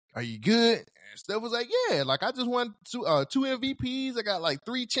 Are you good? And Steph was like, yeah, like I just won two MVPs. I got like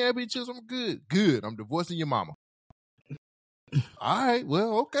 3 championships. I'm good. Good. I'm divorcing your mama. All right.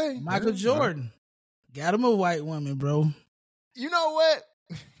 Well, okay. Michael Jordan. Got him a white woman, bro. You know what?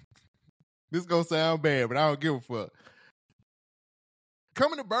 This gonna sound bad, but I don't give a fuck.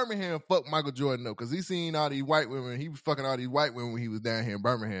 Coming to Birmingham fucked Michael Jordan up because he seen all these white women. He was fucking all these white women when he was down here in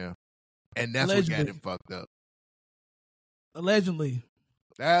Birmingham. And that's what got him fucked up. Allegedly.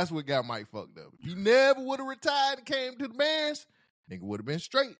 That's what got Mike fucked up. If he never would have retired and came to the Bears, nigga would have been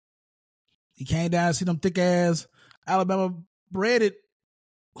straight. He came down and see them thick ass Alabama breaded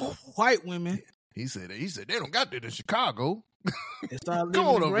white women. He said they don't got that in Chicago. They started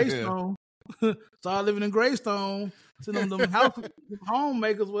living in Greystone. Started living in Greystone. To them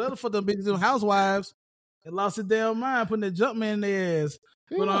homemakers, whatever for them bitches, them housewives, they lost their damn mind putting that jump man in their ass.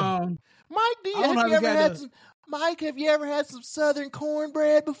 Yeah. But Mike, have you ever had some Southern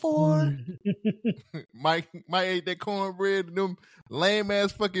cornbread before? Mike ate that cornbread and them lame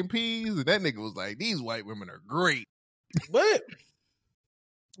ass fucking peas, and that nigga was like, "These white women are great." But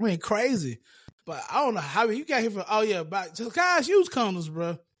I mean, crazy. But I don't know how you got here for. Oh yeah, but just guys use condoms,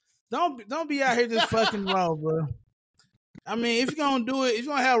 bro. Don't be out here just fucking raw, bro. I mean, if you're gonna do it, if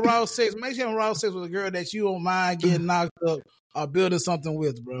you're gonna have raw sex, make sure you have raw sex with a girl that you don't mind getting knocked up or building something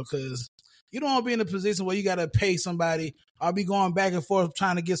with, bro. Because you don't want to be in a position where you gotta pay somebody or be going back and forth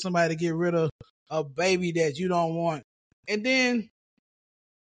trying to get somebody to get rid of a baby that you don't want. And then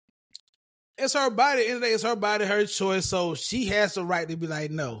it's her body. At the end of the day, it's her body, her choice. So she has the right to be like,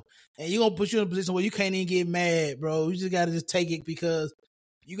 no. And you're gonna put you in a position where you can't even get mad, bro. You just gotta just take it because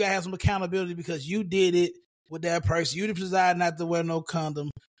you gotta have some accountability because you did it with that person. You decided not to wear no condom.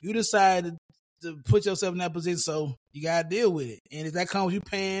 You decided to put yourself in that position, so you gotta deal with it. And if that comes with you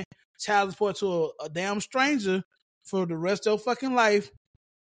paying child support to a damn stranger for the rest of your fucking life,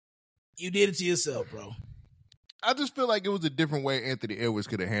 you did it to yourself, bro. I just feel like it was a different way Anthony Edwards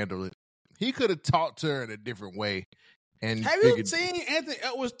could have handled it. He could have talked to her in a different way. And have you seen Anthony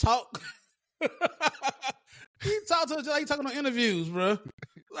Edwards talk? He talked to her just like he talking on interviews, bro.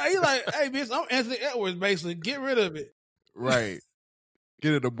 Like he like, hey, bitch, I'm Anthony Edwards, basically. Get rid of it. Right.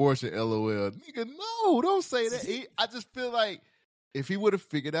 Get an abortion, LOL. Nigga, no, don't say that. I just feel like if he would have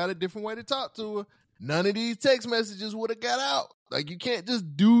figured out a different way to talk to her, none of these text messages would have got out. Like, you can't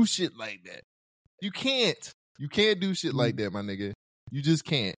just do shit like that. You can't. You can't do shit like that, my nigga. You just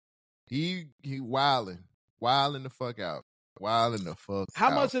can't. He wilding the fuck out. Wilding the fuck How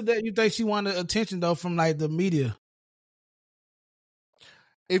out. much of that you think she wanted attention, though, from, like, the media?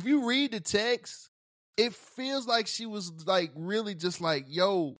 If you read the text, it feels like she was, like, really just like,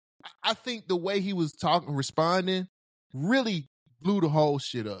 yo, I think the way he was responding really blew the whole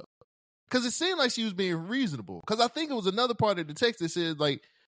shit up. Because it seemed like she was being reasonable. Because I think it was another part of the text that said, like,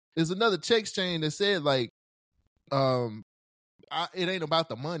 there's another text chain that said, like, it ain't about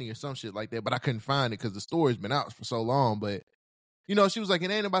the money or some shit like that, but I couldn't find it because the story's been out for so long. But, you know, she was like,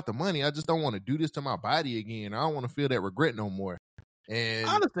 it ain't about the money. I just don't want to do this to my body again. I don't want to feel that regret no more. And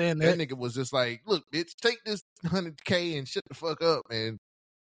I understand that. Nigga was just like, look, bitch, take this $100K and shut the fuck up. And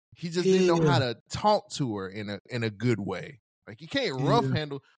he just didn't know how to talk to her in a good way. Like, he can't rough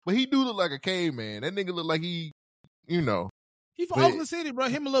handle, but he do look like a caveman. That nigga look like he, you know. He from Oakland City, bro.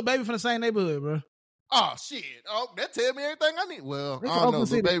 Him and Lil Baby from the same neighborhood, bro. Oh, shit. Oh, that tell me everything I need. Well, I don't Oakland know.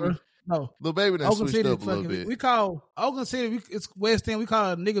 City, Lil Baby. bro. No. Lil Baby done Oakland switched City up a little bit. We call Oakland City, it's West End, we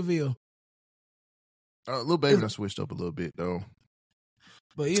call it Niggerville. Lil Baby done switched up a little bit though.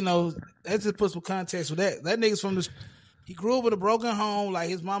 But that just puts some context with that. That nigga's from he grew up with a broken home. Like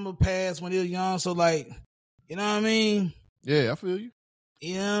his mama passed when he was young. So like, you know what I mean? Yeah, I feel you.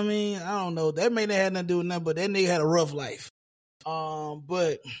 You know what I mean? I don't know. That may not have nothing to do with nothing, but that nigga had a rough life.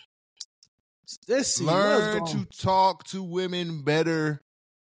 But let's see. Learn to talk to women better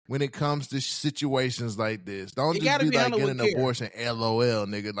when it comes to situations like this. Don't just be like getting an abortion. LOL,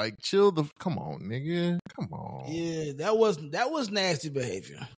 nigga. Like chill come on, nigga. Come on. Yeah, that was nasty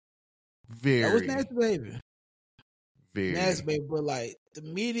behavior. Very. That was nasty behavior. Very nasty behavior. But like the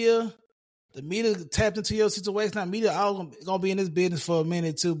media tapped into your situation. Now media all gonna be in this business for a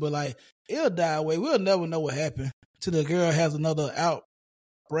minute too, but like it'll die away. We'll never know what happened till the girl has another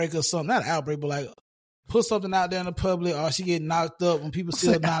outbreak or something. Not an outbreak, but like put something out there in the public, or she get knocked up when people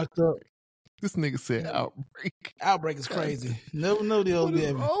still knocked up. This nigga said outbreak. Outbreak is crazy. Never know the old What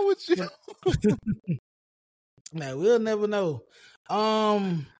is wrong with you? Now we'll never know.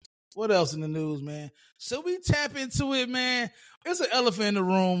 What else in the news, man? Should we tap into it, man? It's an elephant in the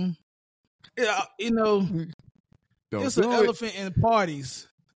room. It's an elephant in parties.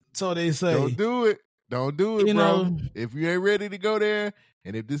 So they say. Don't do it. Don't do it, bro. If you ain't ready to go there,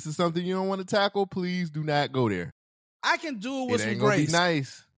 and if this is something you don't want to tackle, please do not go there. I can do it with some grace. It ain't gonna be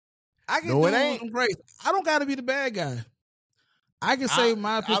nice. I can do it with some grace. I don't got to be the bad guy. I can say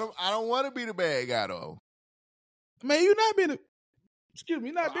my. I don't want to be the bad guy though. Man, you're not being the. Excuse me,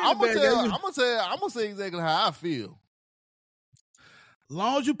 you're not being the bad guy. I'm gonna say exactly how I feel.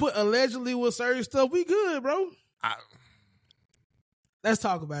 Long as you put allegedly with certain stuff, we good, bro. Let's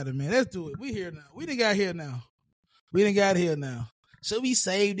talk about it, man. Let's do it. We here now. We done got here now. Should we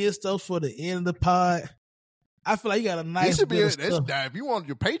save this stuff for the end of the pod? I feel like you got a nice bit of stuff. If you want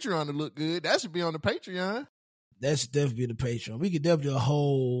your Patreon to look good, that should be on the Patreon. That should definitely be the Patreon. We could definitely do a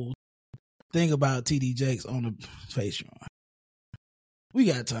whole thing about TD Jakes on the Patreon. We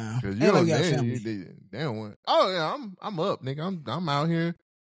got time. They don't want. Oh yeah, I'm up, nigga. I'm out here.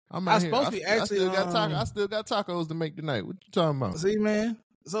 I still got tacos to make tonight. What you talking about? See, man.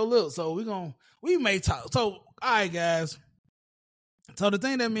 So look, we may talk. So all right, guys. So the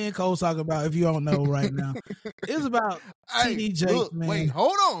thing that me and Cole talk about, if you don't know right now, is about TD Jakes, man. Wait,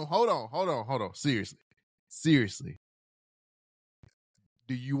 hold on. Seriously.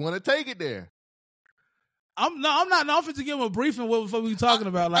 Do you want to take it there? I'm not offering to give him a briefing what we talking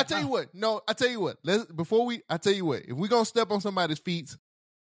about. Like, I tell you what. If we're gonna step on somebody's feet,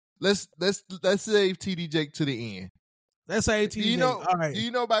 let's save TD Jake to the end. Let's save TD Jake. All right. Do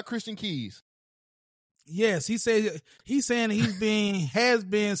you know about Christian Keys? Yes, he's saying has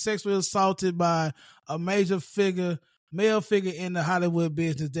been sexually assaulted by a major male figure in the Hollywood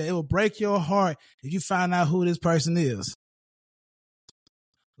business. That it will break your heart if you find out who this person is.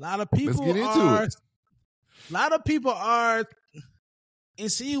 A lot of people are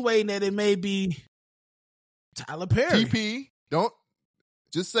insinuating that it may be Tyler Perry. TP. Don't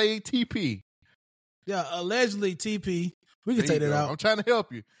just say TP. Yeah, allegedly TP. We can take that out. I'm trying to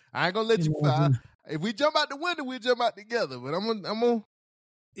help you. I ain't gonna let you fly. If we jump out the window, we'll jump out together. But I'm gonna.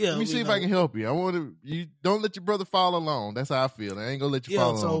 Yeah, let me see if I can help you. I want to. You don't let your brother fall alone. That's how I feel. I ain't gonna let you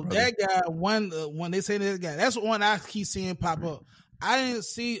fall alone. So that guy, when they say that guy, that's the one I keep seeing pop up. I didn't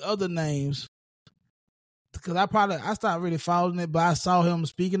see other names because I stopped really following it, but I saw him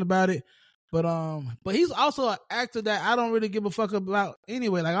speaking about it. But he's also an actor that I don't really give a fuck about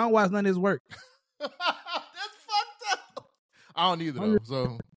anyway. Like I don't watch none of his work. That's fucked up. I don't either though.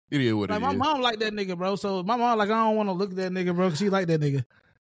 So. It is what it is. My mom like that nigga, bro. So my mom like, I don't want to look at that nigga, bro, because she like that nigga.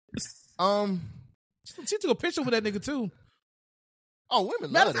 She took a picture with that nigga too. Oh,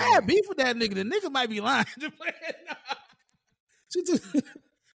 women love that. I had beef with that nigga. The nigga might be lying. She took fuck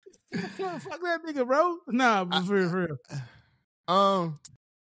that nigga, bro. Nah, for real.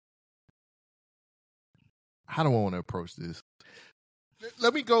 How do I want to approach this?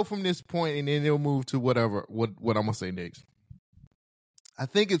 Let me go from this point, and then it'll move to what I'm gonna say next. I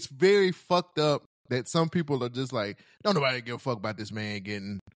think it's very fucked up that some people are just like, don't nobody give a fuck about this man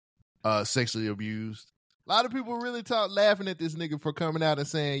getting sexually abused. A lot of people really laughing at this nigga for coming out and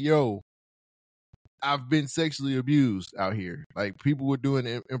saying, yo, I've been sexually abused out here. Like people were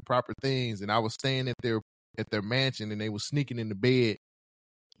doing improper things, and I was staying at their mansion, and they were sneaking in the bed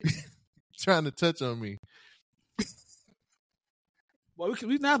trying to touch on me. Well,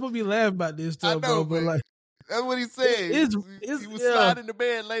 we not supposed to be laughing about this stuff, bro. But like, that's what he said. He was sliding in the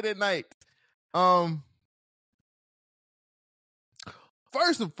bed late at night.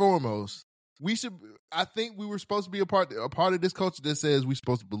 First and foremost, I think we were supposed to be a part of this culture that says we're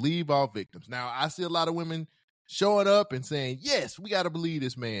supposed to believe all victims. Now, I see a lot of women showing up and saying, yes, we got to believe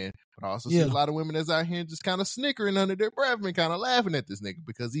this man. But I also see a lot of women that's out here just kind of snickering under their breath and kind of laughing at this nigga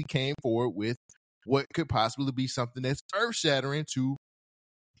because he came forward with what could possibly be something that's earth-shattering to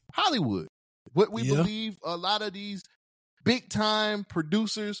Hollywood. What we believe a lot of these big-time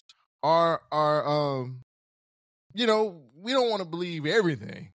producers are you know, we don't want to believe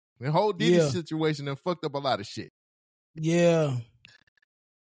everything. The whole Diddy situation and fucked up a lot of shit. Yeah.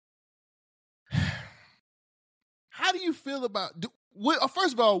 How do you feel about?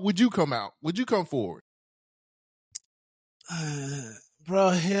 First of all, would you come out? Would you come forward? Bro,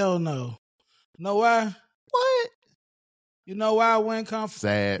 hell no. You know why? What? You know why I wouldn't come?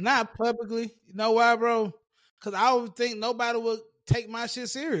 Sad. Not publicly. You know why, bro? Because I would think nobody would take my shit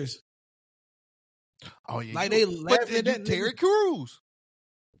serious. Oh yeah, like they laughing at that Terry Crews.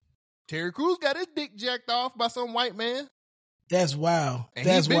 Terry Crews got his dick jacked off by some white man. That's wild. And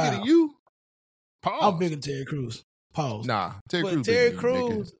that's he's bigger wild. than you. Pause. I'm bigger than Terry Crews. Pause. Nah, Terry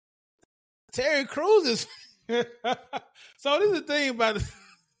Crews is. So this is the thing about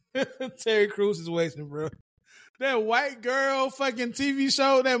Terry Crews situation, bro. That white girl fucking TV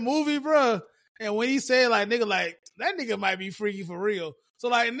show, that movie, bro. And when he said like nigga, like that nigga might be freaky for real. So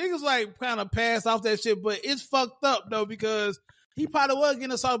like niggas like kind of pass off that shit, but it's fucked up though because he probably was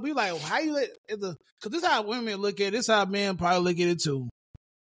getting assaulted. Be like, how you let it? Because this is how women look at it. This is how men probably look at it too.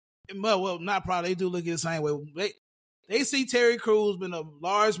 Well, not probably. They do look at it the same way. They see Terry Crews being a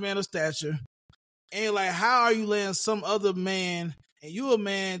large man of stature, and like, how are you letting some other man and you a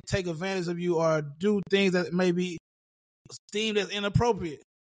man take advantage of you or do things that may be deemed as inappropriate?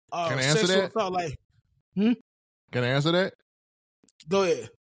 Can I answer that? Assault, like, Can I answer that? Go ahead.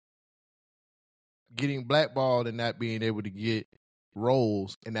 Getting blackballed and not being able to get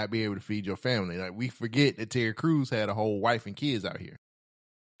roles and not being able to feed your family. Like we forget that Terry Crews had a whole wife and kids out here.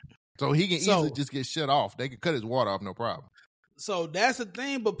 So he can easily just get shut off. They can cut his water off, no problem. So that's the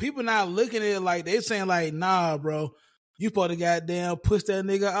thing, but people not looking at it like they saying like, nah, bro, you supposed to goddamn push that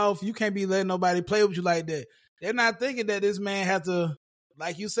nigga off. You can't be letting nobody play with you like that. They're not thinking that this man has to,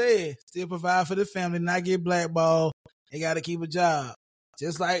 like you said, still provide for the family, not get blackballed. They got to keep a job.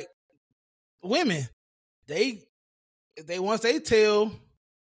 Just like women, once they tell,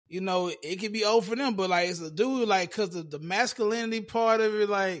 you know, it can be over for them. But like it's a dude, like because of the masculinity part of it,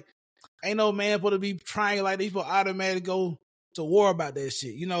 like ain't no man supposed to be trying like they supposed to automatically go to war about that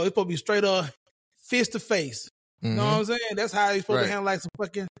shit. You know, it's supposed to be straight up fist to face. You know what I'm saying? That's how they supposed to handle like some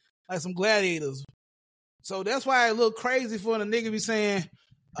fucking like some gladiators. So that's why it look crazy for the nigga be saying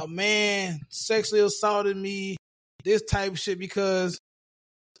a man sexually assaulted me, this type of shit, because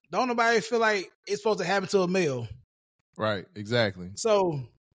don't nobody feel like it's supposed to happen to a male. Right, exactly. So,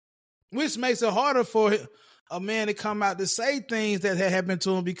 which makes it harder for a man to come out to say things that had happened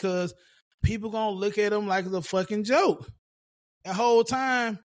to him because people gonna look at him like it's a fucking joke. The whole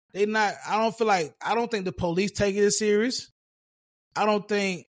time, they not, I don't think the police take it as serious. I don't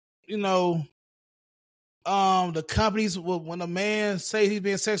think, you know, the companies, when a man say he's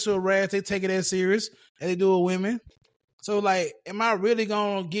being sexual harassed, they take it as serious as they do with women. So, like, am I really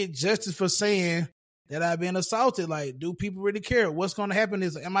going to get justice for saying that I've been assaulted? Like, do people really care? What's going to happen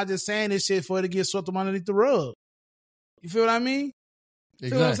is, am I just saying this shit for it to get swept up underneath the rug? You feel what I mean? Exactly.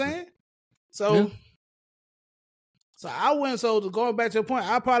 Feel what I'm saying? So, so I wouldn't, so going back to your point,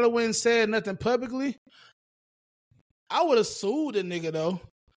 I probably wouldn't say nothing publicly. I would have sued the nigga, though.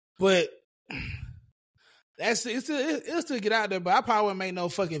 But it'll still get out there, but I probably wouldn't make no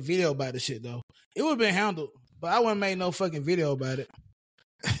fucking video about the shit, though. It would have been handled. But I wouldn't make no fucking video about it.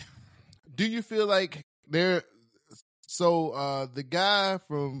 Do you feel like the guy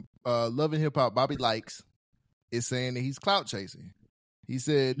from Love and Hip Hop, Bobby Likes, is saying that he's clout chasing. He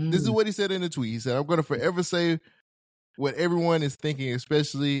said, this is what he said in the tweet. He said, I'm going to forever say what everyone is thinking,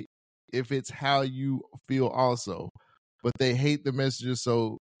 especially if it's how you feel also. But they hate the messages,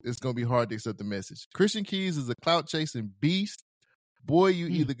 so it's going to be hard to accept the message. Christian Keys is a clout chasing beast. Boy, you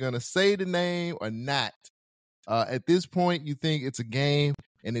either going to say the name or not. At this point, you think it's a game,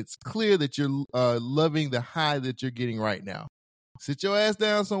 and it's clear that you're loving the high that you're getting right now. Sit your ass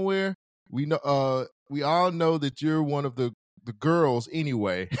down somewhere. We know, we all know that you're one of the girls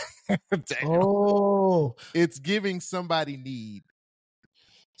anyway. Oh, it's giving somebody need.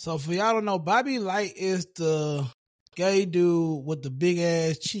 So for y'all don't know, Bobby Light is the gay dude with the big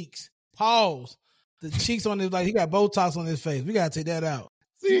ass cheeks. Pause. The cheeks on his, like he got Botox on his face. We gotta take that out.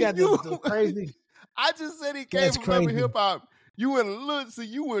 See, he got the crazy. I just said he came from Love and Hip Hop. You wouldn't look, so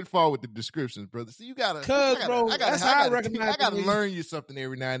you wouldn't fall with the descriptions, brother. So you gotta, I gotta learn you something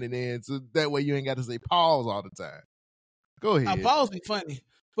every now and then, so that way you ain't got to say pause all the time. Go ahead. Pause be funny,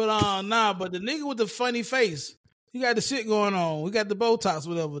 but but the nigga with the funny face, He got the shit going on. We got the Botox,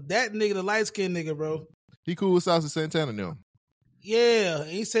 whatever. That nigga, the light skinned nigga, bro. He cool with Saucy Santana now. Yeah,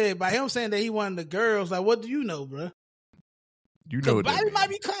 he said by him saying that he wanted the girls. Like, what do you know, bro? You know what Bobby might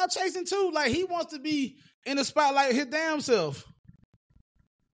be cloud chasing too. Like, he wants to be in the spotlight his damn self.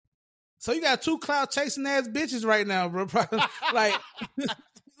 So you got two cloud chasing ass bitches right now, bro. Like, what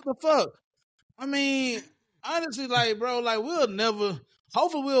the fuck? I mean, honestly, like, bro, like, we'll never.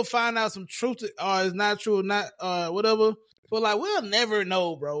 Hopefully, we'll find out some truth, or it's not true, or not whatever. But like, we'll never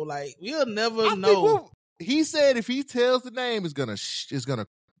know, bro. Like, we'll never know. He said if he tells the name, it's gonna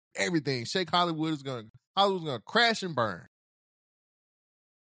everything. Hollywood's gonna crash and burn.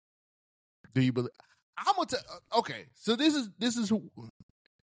 Do you believe? I'm gonna tell. Okay, so this is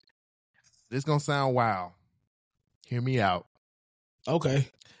gonna sound wild. Hear me out. Okay.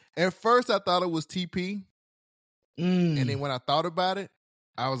 At first, I thought it was TP, and then when I thought about it,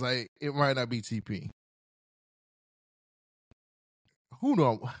 I was like, it might not be TP. Who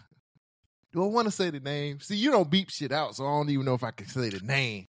knows? Do I want to say the name? See, you don't beep shit out, so I don't even know if I can say the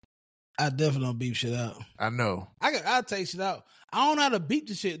name. I definitely don't beep shit out. I know. I'll take shit out. I don't know how to beep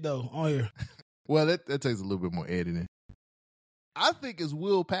the shit, though, on here. Well, that takes a little bit more editing. I think it's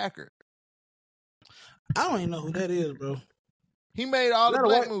Will Packard. I don't even know who that is, bro. He made all the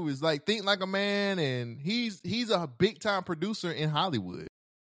black movies, like Think Like a Man, and he's a big-time producer in Hollywood.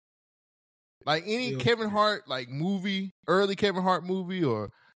 Like any Kevin Hart like movie, early Kevin Hart movie, or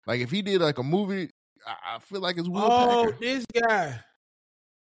like if he did like a movie, I feel like it's Will Packard. Oh, this guy.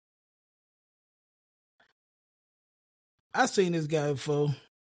 I've seen this guy before.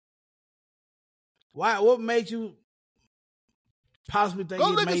 Why? What made you possibly think? Go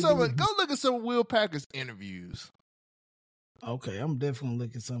look at some of Will Packard's interviews. Okay, I'm definitely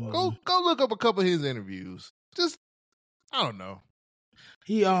looking some of them. Go look up a couple of his interviews. Just I don't know.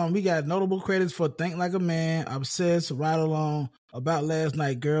 He got notable credits for Think Like a Man, Obsessed, Ride Along, About Last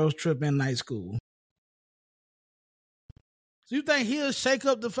Night, Girls Trip, and Night School. So you think he'll shake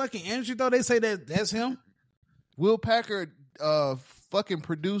up the fucking industry though? They say that's him. Will Packard fucking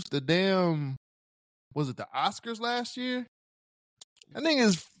produced the damn, was it the Oscars last year? That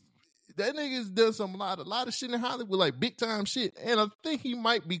nigga's done a lot of shit in Hollywood, like big time shit. And I think he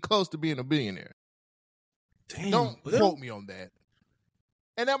might be close to being a billionaire. Damn, don't quote me on that.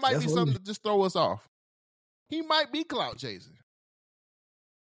 And that might be something to just throw us off. He might be clout chasing.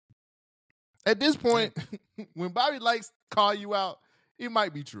 At this point, when Bobby likes call you out, it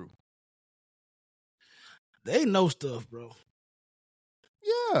might be true. They know stuff, bro.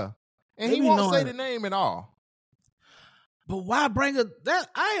 Yeah. And he won't say the name at all. But why bring that?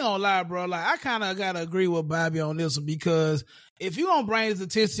 I ain't gonna lie, bro. Like, I kind of gotta agree with Bobby on this one, because if you gonna bring his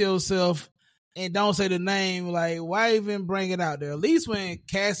attention to yourself and don't say the name, like, why even bring it out there? At least when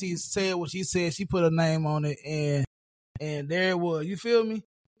Cassie said what she said, she put a name on it, and there it was. You feel me?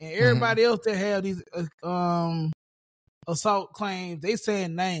 And everybody else that have these assault claims, they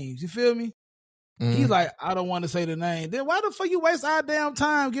saying names. You feel me? He's like, I don't want to say the name. Then why the fuck you waste our damn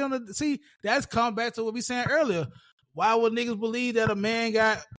time getting on the see? That's come back to what we saying earlier. Why would niggas believe that a man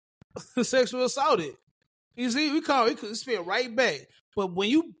got sexually assaulted? You see, we could spit right back. But when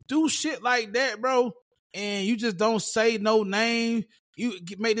you do shit like that, bro, and you just don't say no name, you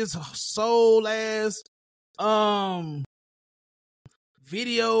make this soul ass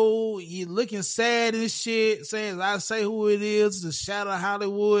video, you looking sad and shit, saying I say who it is, the shadow of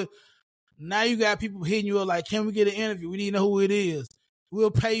Hollywood. Now you got people hitting you up like, can we get an interview? We need to know who it is.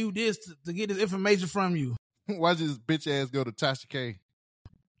 We'll pay you this to get this information from you. Why does this bitch ass go to Tasha K?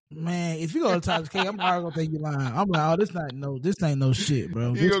 Man, if you go to Tasha K, I'm already gonna think you lying. I'm like, oh, this ain't no shit,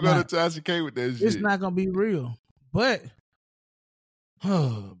 bro. You gonna go to Tasha K with that shit? It's not gonna be real. But,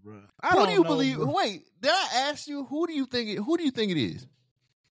 oh, bro, who do you believe? Bro. Wait, did I ask you who do you think it is?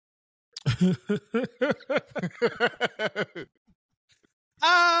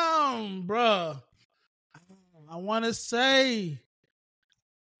 Bro, I want to say,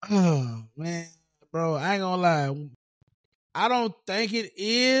 oh man, bro, I ain't gonna lie, I don't think it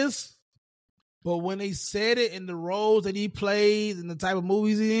is, but when they said it in the roles that he plays and the type of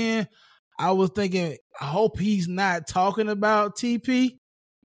movies he's in, I was thinking, I hope he's not talking about TP.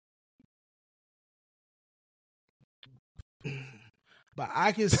 But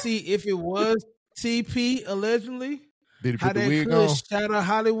I can see if it was TP allegedly, did he put the wig on? Shadow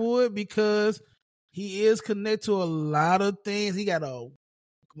Hollywood, because he is connected to a lot of things. He got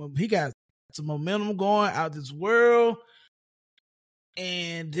some momentum going out this world,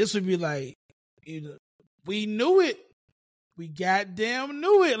 and this would be like, we knew it. We goddamn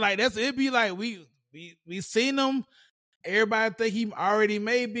knew it. Like it'd be like we seen him. Everybody think he already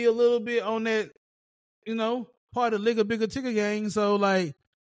may be a little bit on that, part of the Liga Bigger Ticker gang. So like,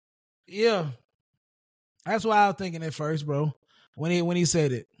 yeah, that's why I was thinking at first, bro, when he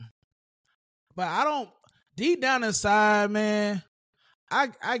said it. But I don't, deep down inside, man,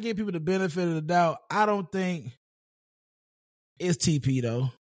 I give people the benefit of the doubt. I don't think it's TP though.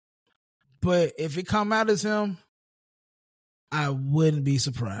 But if it come out as him, I wouldn't be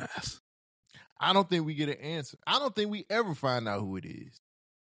surprised. I don't think we get an answer. I don't think we ever find out who it is.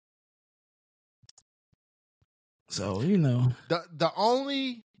 So, you know. The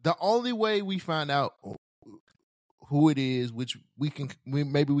only way we find out who it is, which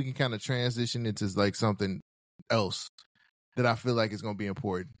maybe we can kind of transition into like something else that I feel like is going to be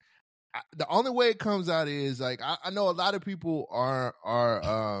important. The only way it comes out is like I know a lot of people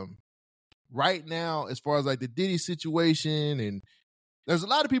are right now, as far as like the Diddy situation, and there's a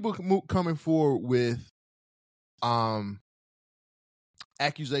lot of people coming forward with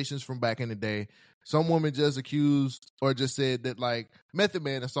accusations from back in the day. Some woman just accused or just said that like Method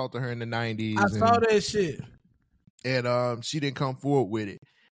Man assaulted her in the 90s. I saw that shit. And she didn't come forward with it.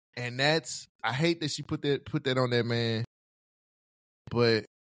 And that's, I hate that she put that on that man. But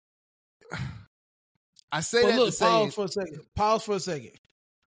I say that to say, Pause for a second.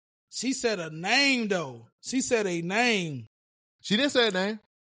 She said a name though. She said a name. She didn't say a name.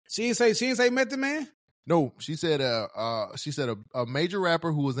 She didn't say Method Man? No, she said a major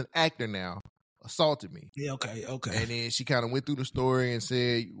rapper who was an actor now assaulted me. Yeah, okay. And then she kind of went through the story and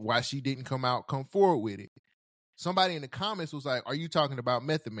said why she didn't come forward with it. Somebody in the comments was like, "Are you talking about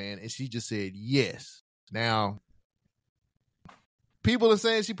Method Man?" And she just said yes. Now, people are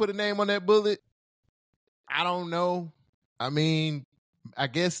saying she put a name on that bullet. I don't know. I mean, I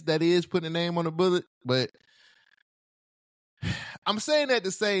guess that is putting a name on a bullet, but I'm saying that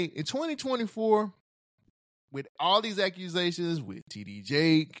to say in 2024, with all these accusations with TD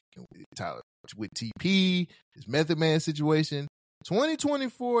Jake, with Tyler, with TP, this Method Man situation,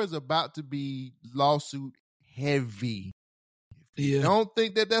 2024 is about to be lawsuit heavy. If you don't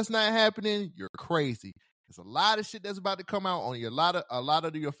think that that's not happening, you're crazy. There's a lot of shit that's about to come out on a lot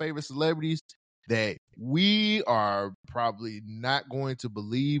of your favorite celebrities that we are probably not going to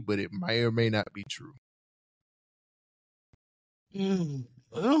believe, but it may or may not be true.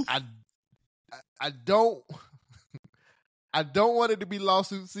 Well, I don't want it to be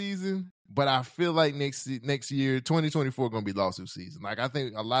lawsuit season, but I feel like next year, 2024, going to be lawsuit season. Like, I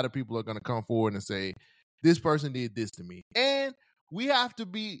think a lot of people are going to come forward and say, this person did this to me. And we have to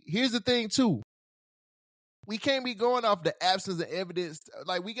be, here's the thing too. We can't be going off the absence of evidence.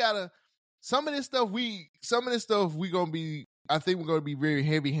 Like, we gotta, some of this stuff we going to be, I think we're going to be very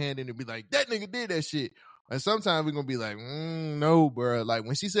heavy handed and be like, that nigga did that shit. And sometimes we're going to be like, no, bro. Like,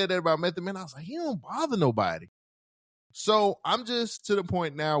 when she said that about Method Man, I was like, he don't bother nobody. So I'm just to the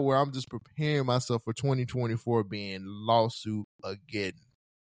point now where I'm just preparing myself for 2024 being lawsuit again.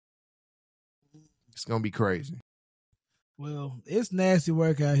 It's going to be crazy. Well, it's nasty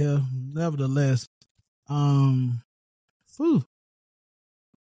work out here, nevertheless. I'm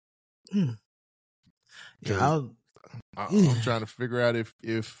trying to figure out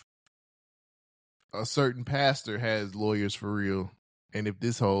if a certain pastor has lawyers for real, and if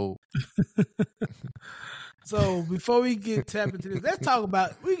this whole. So before we get tapped into this, let's talk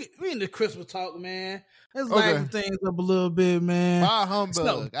about we in the Christmas talk, man. Let's lighten things up a little bit, man. My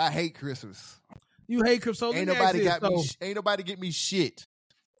humbug. I hate Christmas. You hate Christmas. So ain't nobody get me shit.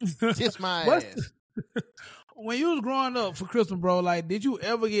 Kiss my ass. When you was growing up for Christmas, bro, like, did you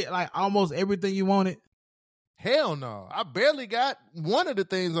ever get like almost everything you wanted? Hell no. I barely got one of the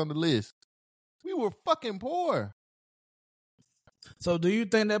things on the list. We were fucking poor. So do you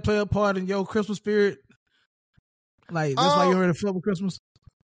think that play a part in your Christmas spirit? Like, that's why you're ready to fuck with Christmas?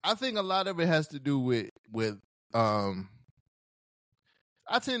 I think a lot of it has to do with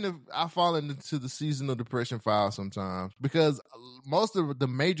I fall into the seasonal depression file sometimes because most of the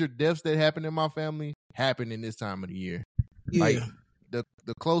major deaths that happen in my family happen in this time of the year. Yeah. Like the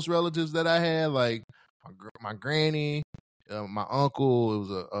close relatives that I had, like my granny, my uncle, it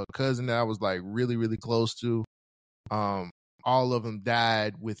was a cousin that I was like really, really close to. All of them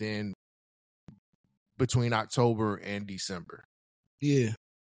died between October and December. Yeah.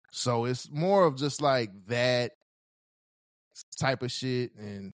 So it's more of just like that type of shit.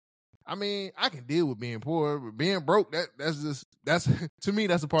 And I mean, I can deal with being poor, but being broke, that's to me,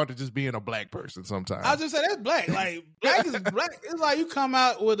 that's a part of just being a black person sometimes. I was just say that's black. Like, black is black. It's like you come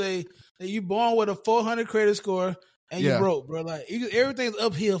out with you born with a 400 credit score and you broke, bro. Like, everything's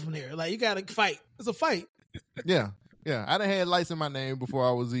uphill from there. Like, you got to fight. It's a fight. Yeah. I done had lights in my name before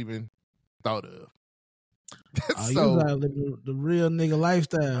I was even thought of. You gotta live the real nigga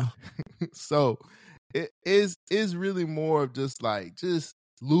lifestyle. So it is really more of just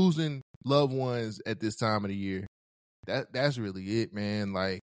losing loved ones at this time of the year. That's really it, man.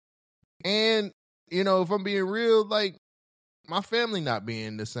 Like, and if I'm being real, like my family not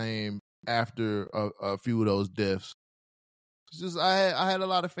being the same after a few of those deaths. It's just I had a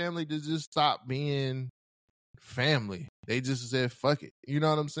lot of family to just stop being family. They just said fuck it. You know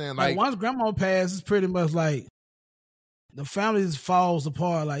what I'm saying? Like once grandma passed, it's pretty much like the family just falls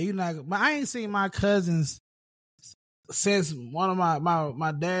apart. Like I ain't seen my cousins since one of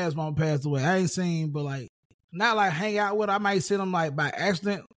my dad's mom passed away. I ain't seen, but like not like hang out with. I might see them like by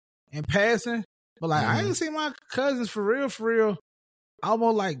accident and passing, but like I ain't seen my cousins for real.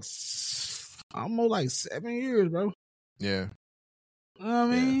 Almost like 7 years, bro. Yeah. You know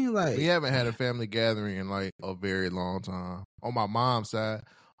what I mean? Like we haven't had a family gathering in like a very long time. On my mom's side.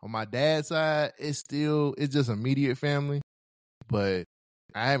 On my dad's side, it's just immediate family. But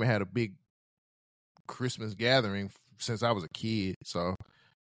I haven't had a big Christmas gathering since I was a kid. So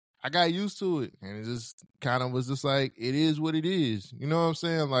I got used to it. And it just kind of was just like, it is what it is. You know what I'm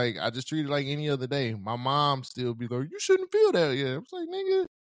saying? Like, I just treat it like any other day. My mom still be like, you shouldn't feel that. Yeah. I was like, nigga,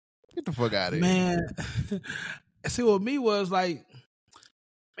 get the fuck out of here. Man, see what me was like,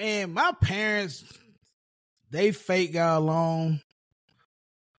 man, my parents, they fake got along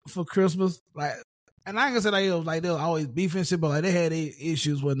for Christmas. Like, and I ain't gonna say like they was always beefing shit, but like they had their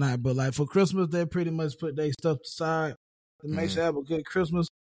issues, whatnot. But like for Christmas, they pretty much put their stuff aside to make sure they have a good Christmas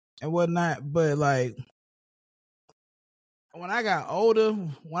and whatnot. But like when I got older,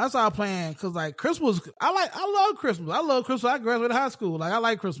 when I started playing, cause like Christmas, I love Christmas. I graduated high school. Like I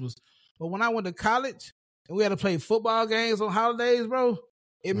like Christmas. But when I went to college and we had to play football games on holidays, bro,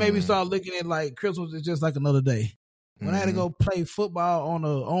 it made me start looking at like Christmas is just like another day. When I had to go play football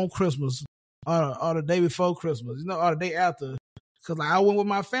on Christmas or the day before Christmas, or the day after, because like I went with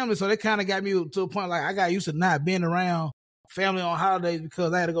my family, so they kind of got me to a point like I got used to not being around family on holidays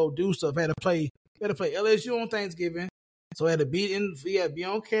because I had to go do stuff. I had to play LSU on Thanksgiving, so I had to be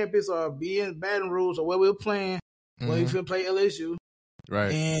on campus or be in Baton Rouge or where we were playing when we could play LSU.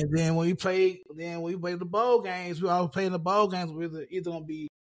 Right. And then when we played the bowl games, we all played the bowl games. We were either gonna be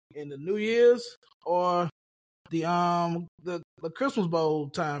in the New Year's or the Christmas Bowl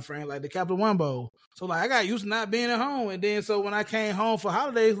time frame, like the Capital One Bowl. So like I got used to not being at home, and then so when I came home for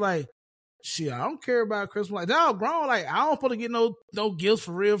holidays, like shit, I don't care about Christmas. Like they're all grown. Like I don't supposed to get no gifts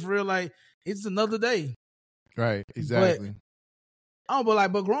for real. Like it's just another day. Right. Exactly.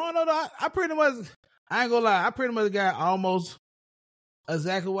 But growing up, I pretty much, I ain't gonna lie, I pretty much got almost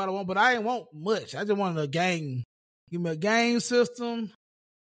exactly what I want, but I didn't want much. I just wanted a game. Give me a game system,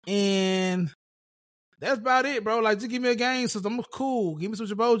 and that's about it, bro. Like, just give me a game system. I'm cool. Give me some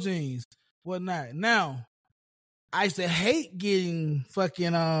Jabot jeans, whatnot. Now, I used to hate getting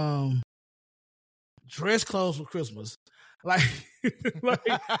fucking dress clothes for Christmas. Like,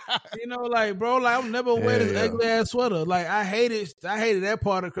 like, bro, like I'll never wear this ugly ass sweater. Like, I hated that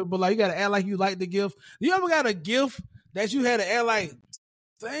part of Christmas. But like, you gotta act like you like the gift. You ever got a gift that you had to act like,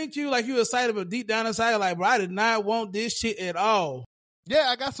 thank you, like you excited, but deep down inside, like, bro, I did not want this shit at all. Yeah,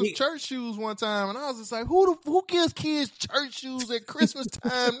 I got some church shoes one time, and I was just like, who gives kids church shoes at Christmas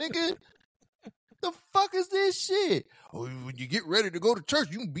time, nigga? The fuck is this shit? Oh, when you get ready to go to church,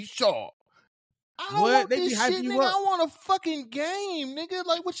 you can be sharp. I don't want this shit, nigga. I want a fucking game, nigga.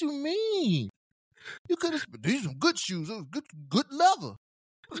 Like, what you mean? You could have. These are good shoes. Good leather.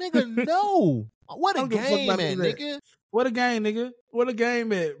 Nigga, no. What a game, man, nigga. What a game, nigga. What a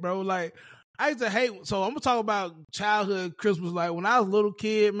game at, bro. Like, I used to hate. So I'm gonna talk about childhood Christmas. Like when I was a little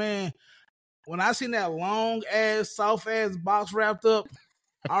kid, man. When I seen that long ass, soft ass box wrapped up,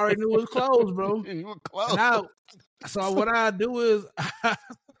 I already knew it was closed, bro. You were closed. So what I do is, I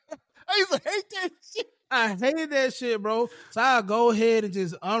used to hate that shit. I hated that shit, bro. So I go ahead and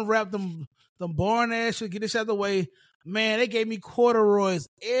just unwrap them boring ass shit, get this out of the way. Man, they gave me corduroys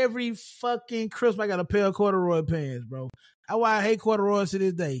every fucking Christmas. I got a pair of corduroy pants, bro. That's why I hate corduroys to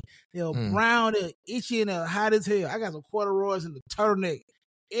this day. They're brown, they're itchy, and they're hot as hell. I got some corduroys in the turtleneck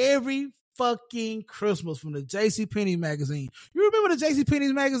every fucking Christmas from the JCPenney magazine. You remember the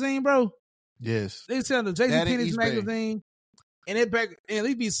JCPenney's magazine, bro? Yes. They sell the JCPenney's magazine, and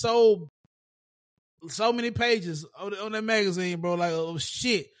it be so many pages on that magazine, bro. Like, oh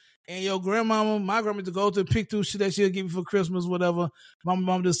shit. And your my grandma to go to pick through shit that she'll give me for Christmas, whatever. My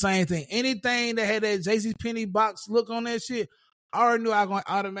mom the same thing. Anything that had that JCPenney box look on that shit, I already knew I was going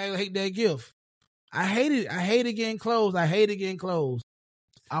to automatically hate that gift. I hate it. I hated getting clothes.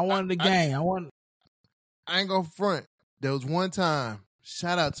 I wanted the game. I ain't gonna front. There was one time,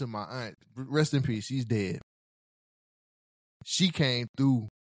 shout out to my aunt. Rest in peace. She's dead. She came through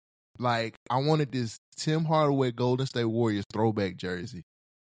like, I wanted this Tim Hardaway Golden State Warriors throwback jersey.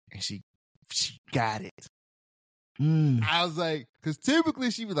 And she got it. I was like, because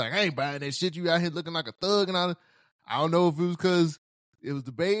typically she was like, I ain't buying that shit. You out here looking like a thug and all that. I don't know if it was because it was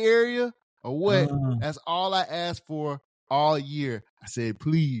the Bay Area or what. That's all I asked for all year. I said,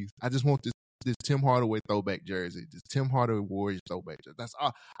 please, I just want this Tim Hardaway throwback jersey. This Tim Hardaway Warriors throwback jersey. That's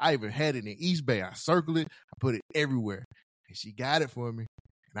all. I even had it in East Bay. I circled it. I put it everywhere. And she got it for me.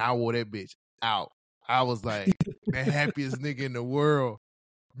 And I wore that bitch out. I was like, the happiest nigga in the world.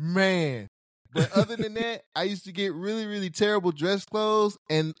 Man. But other than that, I used to get really, really terrible dress clothes.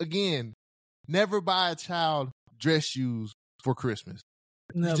 And again, never buy a child dress shoes for Christmas.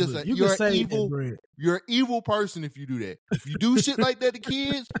 Never. You're an evil person if you do that. If you do shit like that to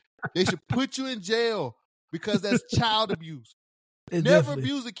kids, they should put you in jail because that's child abuse. Never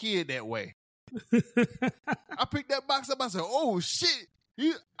abuse a kid that way. I picked that box up. I said, oh, shit.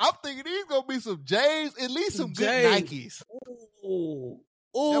 I'm thinking these going to be some J's, at least some good Nikes. Ooh.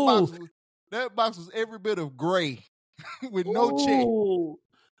 That box was every bit of gray with no check.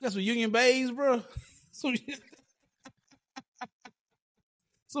 That's some Union Bays, bro.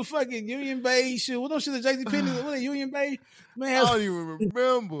 So fucking Union Bay shit. What those shit at JC Penney? What a Union Bay? Man, I don't even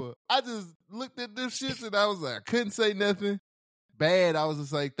remember. I just looked at this shit and I was like, I couldn't say nothing bad. I was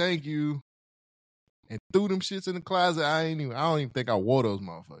just like, thank you. And threw them shits in the closet. I don't even think I wore those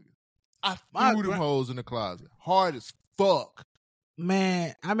motherfuckers. I threw them hoes in the closet. Hard as fuck.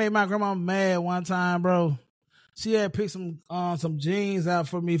 Man, I made my grandma mad one time, bro. She had picked some jeans out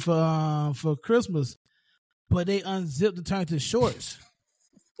for me for Christmas, but they unzipped to turn to shorts.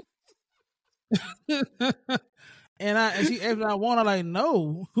 and she asked me I want. I'm like,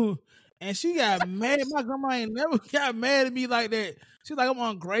 no. And she got mad. My grandma ain't never got mad at me like that. She's like, I'm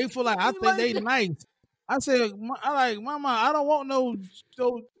ungrateful. Like, I think they nice. I said, Mama, I don't want no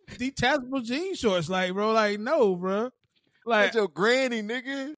detachable jean shorts. Like, bro, like, no, bro. Like, that's your granny,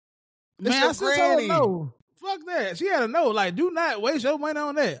 nigga. That's man, I still told her no. Fuck that. She had to know. Like, do not waste your money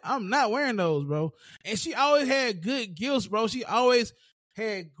on that. I'm not wearing those, bro. And she always had good gifts, bro. She always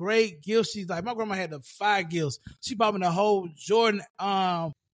had great gifts. She's like, my grandma had the 5 gifts. She bought me the whole Jordan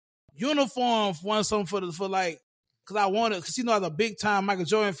uniform for something for like, because I wanted, because she know I was a big time Michael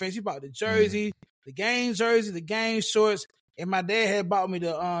Jordan fan. She bought the jersey, the game jersey, the game shorts, and my dad had bought me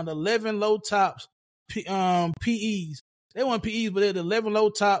the 11 low tops PEs. They weren't PEs, but they're the 11 low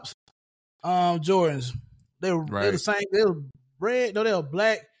tops Jordans. They were the same. They were red. No, they were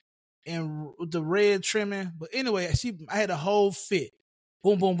black and with the red trimming. But anyway, I had a whole fit.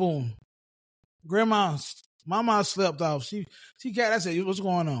 Boom, boom, boom. Mama slept off. She got. I said, what's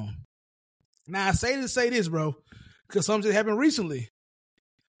going on? Now I say this, bro, because something just happened recently.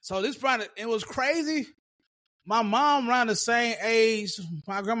 So this probably, it was crazy. My mom around the same age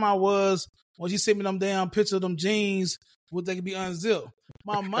my grandma was when she sent me them damn pictures of them jeans where they could be unzipped.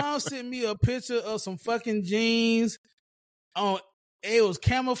 My mom sent me a picture of some fucking jeans. It was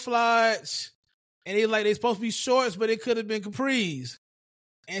camouflage, and they supposed to be shorts, but it could have been capris.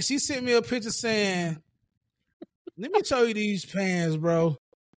 And she sent me a picture saying, "Let me show you these pants, bro."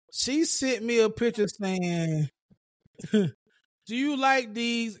 She sent me a picture saying, "Do you like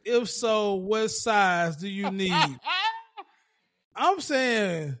these? If so, what size do you need?" I'm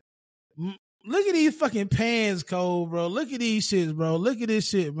saying, look at these fucking pants, Cole, bro. Look at these shits, bro. Look at this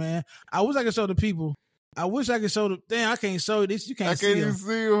shit, man. I wish I could show the people. I wish I could show the. Damn, I can't show you this. You can't see them. I can't even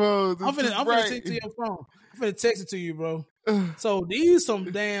see them. I'm finna text it to your phone. I'm finna text it to you, bro. So these some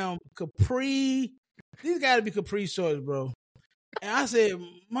damn capri. These gotta be capri shorts, bro. And I said,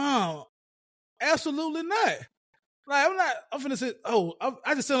 Mom, absolutely not. Like, I'm not. I'm finna say,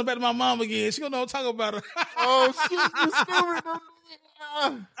 I just sent her back to my mom again. She gonna know I'm talking about her. Oh shit, you stupid.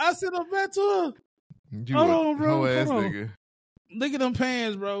 I sent her back to her. Hold on, bro. Hold on. Nigga. Look at them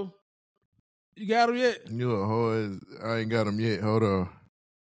pants, bro. You got them yet? You a hoe ass. I ain't got them yet. Hold on.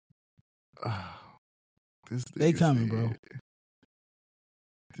 They coming, bro.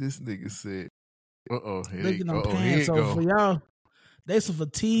 This nigga said, look at them pants. So for y'all, they some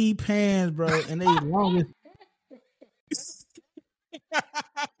fatigue pants, bro, and they longest.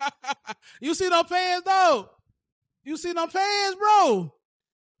 You see them pants, though? You see them pants, bro?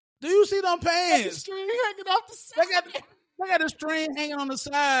 Do you see them pants? The string hanging off the side. They got the string hanging on the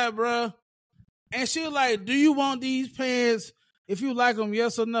side, bro. And she was like, "Do you want these pants? If you like them,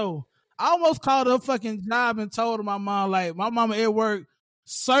 yes or no?" I almost called her fucking job and told her my mama at work,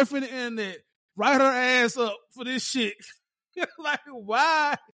 surfing the internet, write her ass up for this shit. Like,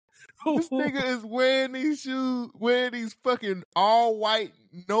 why This nigga is wearing these fucking all white,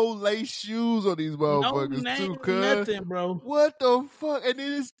 no lace shoes on these motherfuckers too, cuz. Nothing, bro. What the fuck? And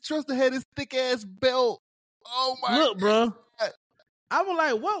then his Trustor had his thick ass belt. Oh my Look, God. bro. I was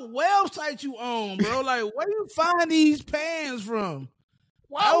like, what website you on, bro? Like, where do you find these pants from?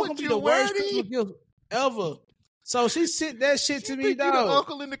 Why would you wear these? Ever. So she sent that shit to me, dog. You the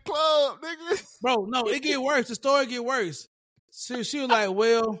uncle in the club, nigga. Bro, no, it get worse. The story get worse. So she was like,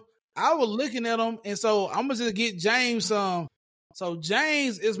 well, I was looking at them, and so I'm gonna just get James some. So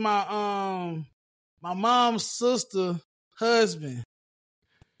James is my mom's sister husband.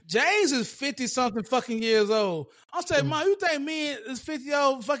 James is 50-something fucking years old. I'm saying, Mom, you think me and this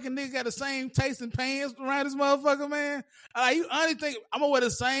 50-year-old fucking nigga got the same taste in pants around this motherfucker, man? You honestly think I'm gonna wear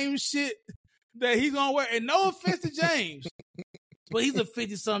the same shit that he's gonna wear? And no offense to James, but he's a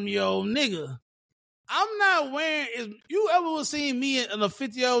 50-something-year-old nigga. I'm not wearing. You ever will see me and a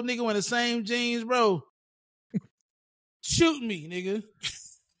 50-year-old nigga wearing the same jeans, bro? Shoot me, nigga.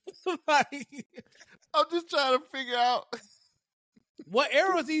 Like, I'm just trying to figure out what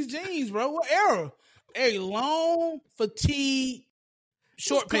era is these jeans, bro? What era? A long fatigue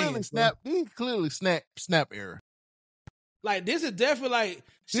short pants. These clearly snap era. Like, this is definitely like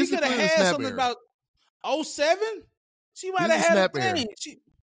she could have had something era. About 07. She might have had a thing.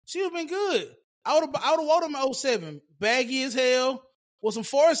 She would have been good. I would have worn them in 07. Baggy as hell with some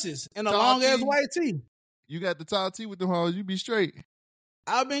forces and a long ass white tee. You got the tall tee with them hoes, you be straight.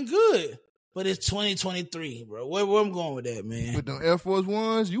 I've been good. But it's 2023, bro. Where I'm going with that, man? With them Air Force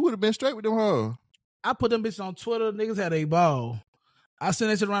Ones, you would have been straight with them hoes. I put them bitches on Twitter. Niggas had a ball. I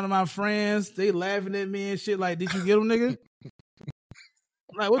sent that shit around to my friends. They laughing at me and shit like, did you get them, nigga?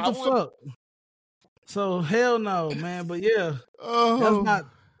 Like, what the fuck? So, hell no, man. But yeah,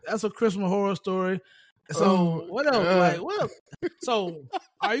 that's a Christmas horror story. So, what else? God. Like, what else? So,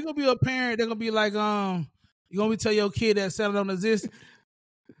 are you going to be a parent? They're going to be like, you going to tell your kid that Santa don't exist?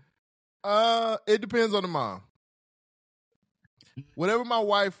 It depends on the mom. Whatever my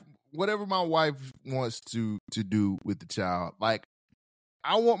wife wants to do with the child. Like,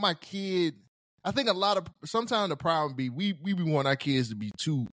 I want my kid. I think sometimes the problem be we want our kids to be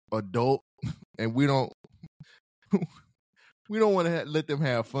too adult, and we don't want to let them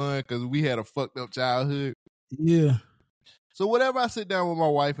have fun because we had a fucked up childhood. Yeah. So whatever I sit down with my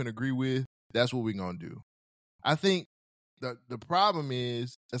wife and agree with, that's what we're gonna do. I think the problem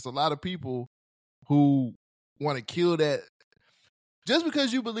is there's a lot of people who want to kill that. Just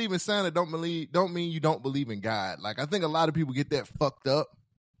because you believe in Santa don't mean you don't believe in God. Like, I think a lot of people get that fucked up.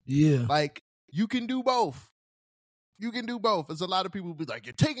 Yeah. Like, you can do both. You can do both. There's a lot of people who be like,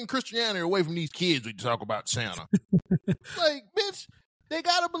 you're taking Christianity away from these kids when you talk about Santa. Like, bitch, they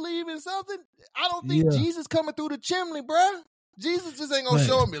gotta believe in something. I don't think Jesus coming through the chimney, bruh. Jesus just ain't gonna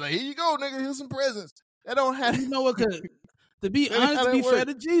show them, be like, here you go, nigga, here's some presents. That don't have. You know what? To be honest, to be fair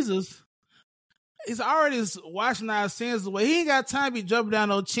to Jesus, he's already washing our sins away. He ain't got time to be jumping down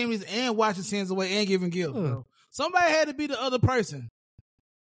those chimneys and washing sins away and giving gifts. Bro. Somebody had to be the other person.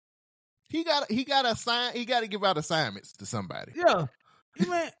 He got to give out assignments to somebody. Yeah.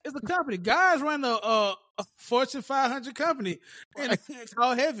 Man, it's a company. Guys run a Fortune 500 company and it's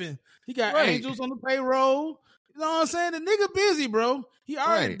called Heaven. He got angels on the payroll. You know what I'm saying? The nigga busy, bro. He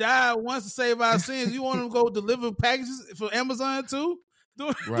already died once to save our sins. You want him to go deliver packages for Amazon too?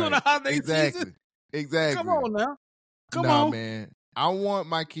 During the holiday season? Exactly. Come on now. Come on, man. I want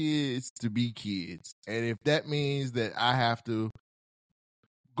my kids to be kids. And if that means that I have to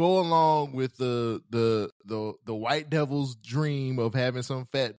go along with the white devil's dream of having some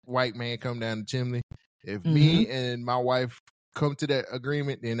fat white man come down the chimney, if me and my wife come to that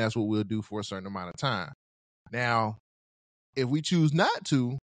agreement, then that's what we'll do for a certain amount of time. Now, if we choose not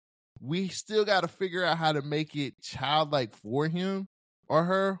to, we still got to figure out how to make it childlike for him or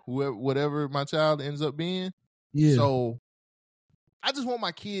her, whatever my child ends up being. Yeah. So I just want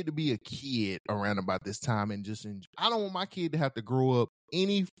my kid to be a kid around about this time and just enjoy. I don't want my kid to have to grow up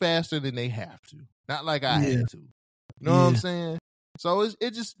any faster than they have to. Not like I had to. You know what I'm saying? So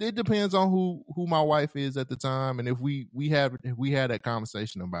it depends on who my wife is at the time and if we had that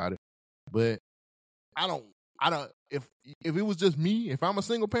conversation about it. But I don't if it was just me, if I'm a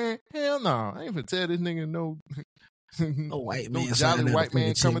single parent, hell no. I ain't gonna tell this nigga no white man, jolly white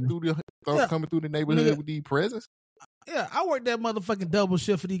man coming through the neighborhood with these presents. Yeah, I work that motherfucking double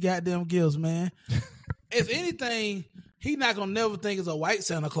shift for these goddamn gills, man. If anything, he not gonna never think it's a white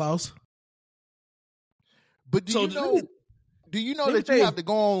Santa Claus. But do you know that you have to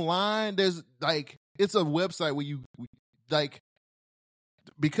go online? There's like, it's a website where you like,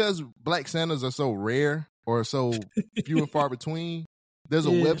 because black Santas are so rare or so few and far between, There's a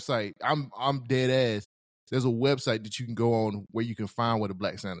website. I'm dead ass. There's a website that you can go on where you can find where the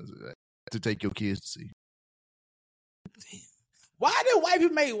Black Santas is at to take your kids to see. Why did white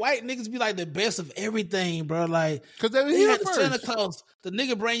people make white niggas be like the best of everything, bro? Like, because they were here first. Santa Claus, the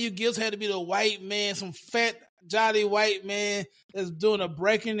nigga bring you gifts had to be the white man, some fat, jolly white man that's doing a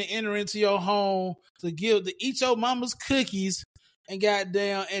breaking and entering into your home to eat your mama's cookies and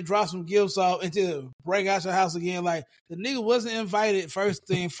goddamn and drop some gifts off and to break out your house again. Like, the nigga wasn't invited first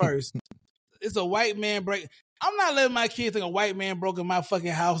thing first. It's a white man break. I'm not letting my kids think a white man broke in my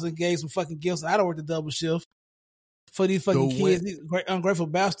fucking house and gave some fucking gifts. I don't work the double shift. For these fucking kids, these ungrateful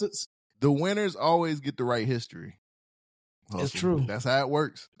bastards. The winners always get the right history. It's true. That's how it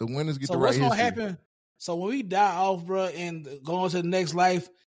works. The winners get the right history. So what's going to happen? So when we die off, bro, and go on to the next life,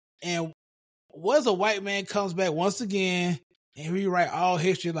 and was a white man comes back once again and rewrite all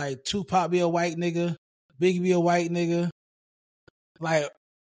history, like Tupac be a white nigga, Biggie be a white nigga. Like,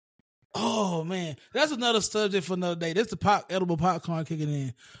 oh, man. That's another subject for another day. This is the edible popcorn kicking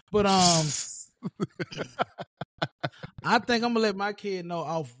in. But, I think I'm gonna let my kid know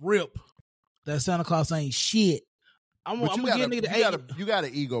off rip that Santa Claus ain't shit. I'm gonna get nigga to 8. You got an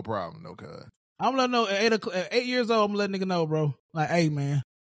ego problem, though, cuz. I'm gonna know at 8 years old. I'm gonna let nigga know, bro. Like, hey, man,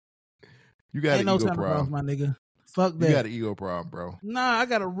 you got ain't an no ego Santa problem, Claus, my nigga. Fuck that. You got an ego problem, bro. Nah, I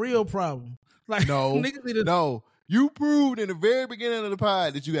got a real problem. Like, no, niggas need to... no. You proved in the very beginning of the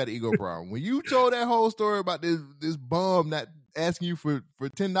pod that you got an ego problem when you told that whole story about this bum not asking you for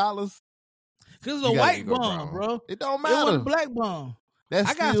 $10. Because it's a white bum, bro. It don't matter. It wasn't a black bum.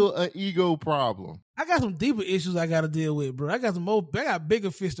 That's still an ego problem. I got some deeper issues I got to deal with, bro. I got bigger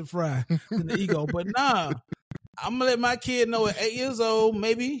fish to fry than the ego. But nah, I'm going to let my kid know at 8 years old,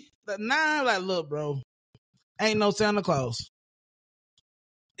 maybe 9, like, look, bro, ain't no Santa Claus.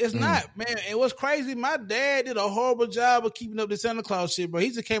 It's not, man. And what's crazy, my dad did a horrible job of keeping up the Santa Claus shit, bro.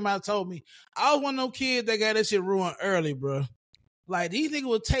 He just came out and told me, I was one of those kids that got that shit ruined early, bro. Like, these niggas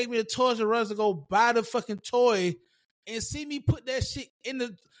would take me to Toys R Us to go buy the fucking toy and see me put that shit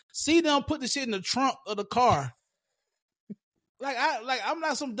see them put the shit in the trunk of the car. I'm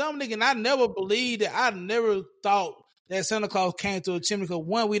not some dumb nigga, and I never believed that. I never thought that Santa Claus came to a chimney because,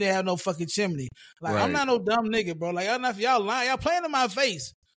 one, we didn't have no fucking chimney. Like, right. I'm not no dumb nigga, bro. Like, y'all lying. Y'all playing in my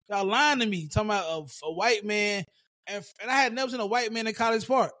face. Y'all lying to me, talking about a white man. And I had never seen a white man in College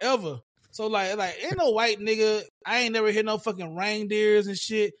Park, ever. So, like, ain't no white nigga. I ain't never heard no fucking reindeers and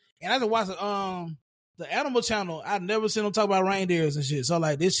shit. And I just watched the Animal Channel. I never seen them talk about reindeers and shit. So,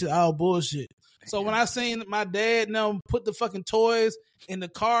 like, this shit all bullshit. So, when I seen my dad and them put the fucking toys in the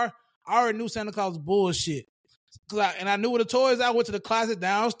car, I already knew Santa Claus was bullshit. And I knew where the toys. I went to the closet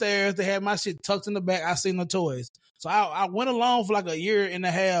downstairs. They had my shit tucked in the back. I seen the toys. So, I went along for like a year and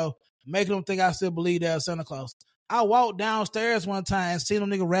a half, making them think I still believe that was Santa Claus. I walked downstairs one time and seen them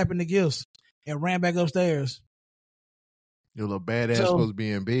nigga wrapping the gifts and ran back upstairs. Your little badass supposed to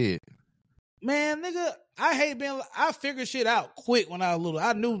be in bed. Man, nigga, I figured shit out quick when I was little.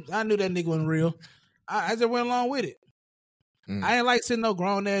 I knew that nigga wasn't real. I just went along with it. I ain't like sitting no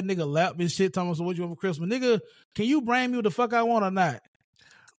grown ass nigga lap and shit talking about, so what you want for Christmas? Nigga, can you bring me what the fuck I want or not?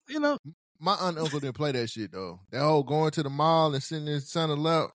 You know? My aunt and uncle didn't play that shit, though. That whole going to the mall and sitting in Santa's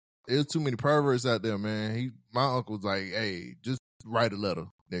lap, there's too many perverts out there, man. My uncle was like, hey, just write a letter,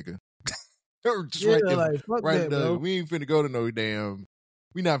 nigga. Just write bro. We ain't finna go to no damn,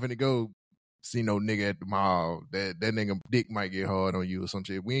 we not finna go see no nigga at the mall. That nigga dick might get hard on you or some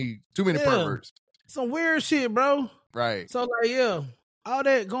shit. We ain't too many perverts. Some weird shit, bro. Right. So, like, all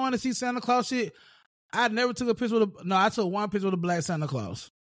that going to see Santa Claus shit, I never took a picture I took one picture with a black Santa Claus.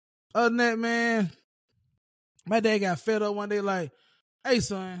 Other than that, man, my dad got fed up one day like, hey,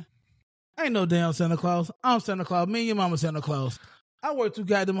 son, ain't no damn Santa Claus. I'm Santa Claus. Me and your mama Santa Claus. I work too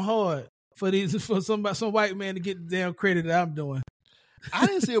goddamn hard for some white man to get the damn credit that I'm doing. I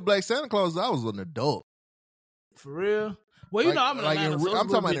didn't see a black Santa Claus. I was an adult. For real? Well, you know, I'm I'm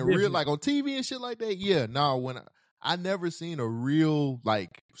talking about in real, like on TV and shit like that. Yeah, no, when I never seen a real, like,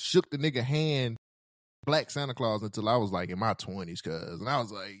 shook the nigga hand black Santa Claus until I was like in my 20s, cuz. And I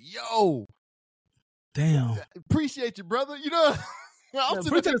was like, yo. Damn. Appreciate you, brother. You know?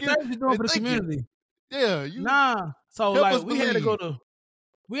 Appreciate the service you're doing for the community. Yeah. So, like, we had to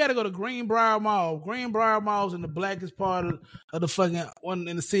go to Greenbrier Mall. Greenbrier Mall's in the blackest part of the fucking one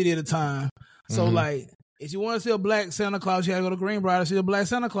in the city at the time. So, like, if you want to see a black Santa Claus, you got to go to Greenbrier to see a black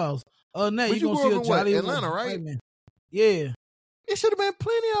Santa Claus. Other than that, you're going to see a jolly Atlanta, right? Yeah. It should have been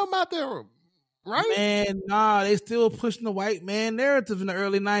plenty of them out there, right? Man, nah, they still pushing the white man narrative in the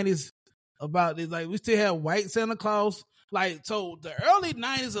early 90s about this. Like, we still have white Santa Claus. Like, so the early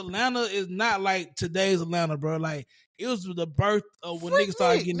 90s Atlanta is not like today's Atlanta, bro. Like, it was the birth of when niggas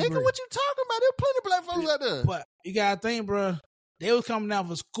started getting nigga, what you talking about? There's plenty of black folks out there. But you gotta think, bro, they was coming out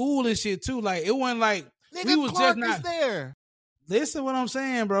for school and shit too. Like, it wasn't like nigga, we was Clark just not is there. Listen to what I'm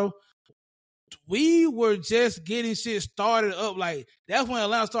saying, bro. We were just getting shit started up. Like, that's when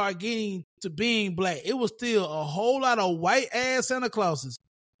Atlanta started getting to being black. It was still a whole lot of white ass Santa Clauses.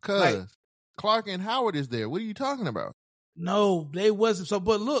 Cause Clark and Howard is there. What are you talking about? No, they wasn't. So,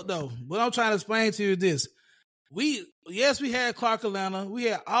 but look though, what I'm trying to explain to you is this: we had Clark Atlanta, we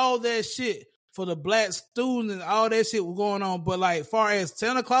had all that shit for the black students and all that shit was going on. But like, far as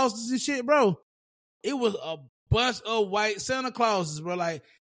Santa Clauses and shit, bro, it was a bunch of white Santa Clauses, bro. Like,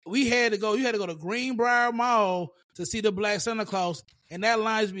 you had to go to Greenbrier Mall to see the black Santa Claus, and that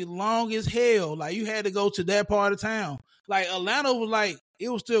line used to be long as hell. Like, you had to go to that part of town. Like, Atlanta was like, it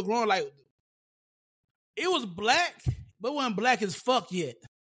was still growing. Like, it was black, but it wasn't black as fuck yet.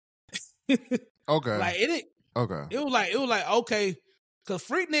 Okay. Like, it was like, okay, because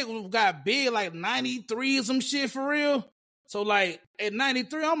Freaknik got big like 93 or some shit for real. So like at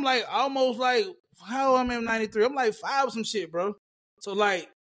 93, I'm like almost like, how am I in 93? I'm like 5 or some shit, bro. So like,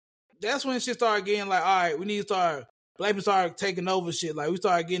 that's when shit started getting like, all right, we need to start, black people started taking over shit. Like, we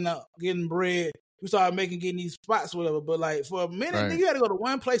started getting bread. We started getting these spots or whatever. But like, for a minute, Right. nigga, you had to go to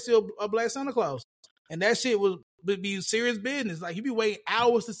one place to a black Santa Claus. And that shit would be serious business. Like, you be waiting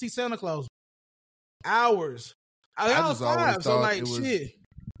hours to see Santa Claus. Hours. I was 5, so like, shit.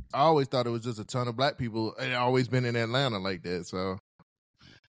 I always thought it was just a ton of black people. It always been in Atlanta like that, so.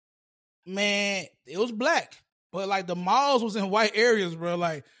 Man, it was black. But like, the malls was in white areas, bro.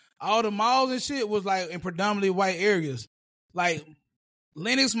 Like, all the malls and shit was like in predominantly white areas. Like,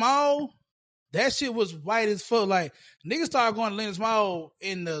 Lenox Mall, that shit was white as fuck. Like, niggas started going to Lenox Mall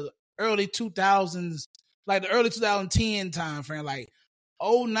in the early 2000s, like the early 2010 time frame, like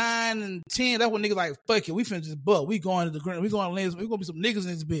 09 and 10. That's when niggas like, fuck it, we finna just buck. We going to Lenox. We gonna be some niggas in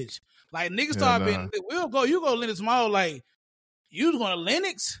this bitch. Like, niggas started being, you go to Lenox Mall, like, you was going to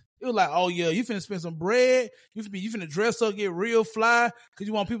Lenox? It was like, oh yeah, you finna spend some bread. You finna dress up, get real fly, because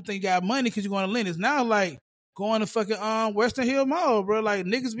you want people to think you got money because you going to Lenox. Now, like, going to fucking Western Hill Mall, bro. Like,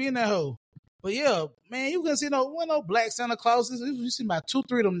 niggas be in that hoe. But yeah, man, you can see no black Santa Clauses. You see about 2-3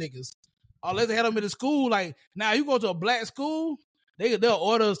 of them niggas. Unless they had them in the school. Like, now you go to a black school, they'll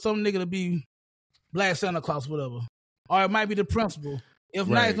order some nigga to be black Santa Claus, whatever. Or it might be the principal. If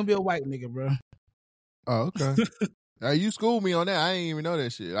not, it's gonna be a white nigga, bro. Oh, okay. You schooled me on that. I didn't even know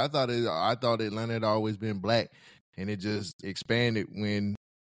that shit. I thought Atlanta had always been black, and it just expanded when,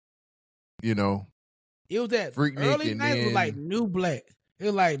 you know, it was that Freaknik, early nights was like new black. It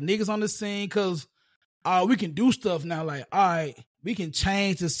was like niggas on the scene because we can do stuff now. Like, all right, we can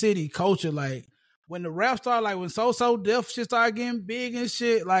change the city culture. Like, when the rap started, like when So Def shit started getting big and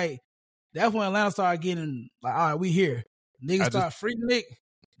shit, like, that's when Atlanta started getting like, all right, we here. Niggas start Freaknik.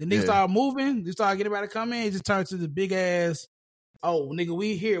 The niggas started moving. They started getting everybody to come in. It just turned to the big ass, oh, nigga,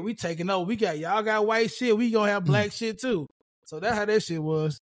 we here. We taking over. Y'all got white shit. We gonna have black shit too. So that's how that shit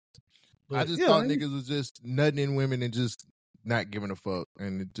was. But, I just thought niggas was just nutting in women and just not giving a fuck.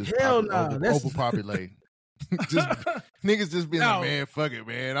 And it just overpopulating. Niggas just being like, man, fuck it,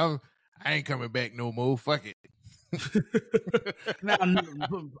 man. I ain't coming back no more. Fuck it. Now, I'm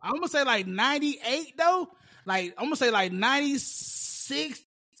gonna say like 98 though. Like, I'm gonna say like 96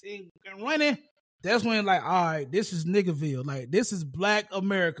 and running. That's when, like, all right, this is Niggerville. Like, this is Black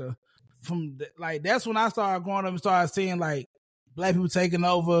America. Like, that's when I started growing up and started seeing like black people taking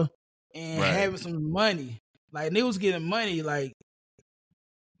over and having some money. Like, they was getting money. Like,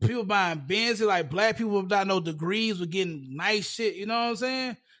 people buying Benzes. Like, black people without no degrees were getting nice shit. You know what I'm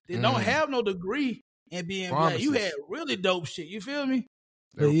saying? They don't have no degree and being black. You had really dope shit. You feel me?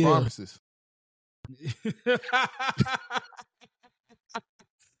 They were pharmacists.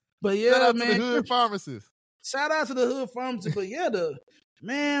 But yeah, shout out man, to the hood pharmacist. Shout out to the hood pharmacist. But yeah,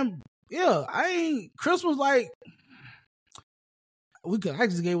 Christmas, like, I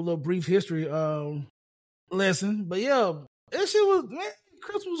just gave a little brief history lesson. But yeah, that shit was, man,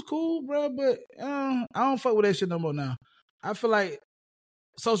 Christmas was cool, bro. But I don't fuck with that shit no more now. I feel like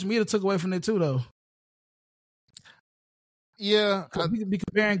social media took away from it too, though. Yeah, we could be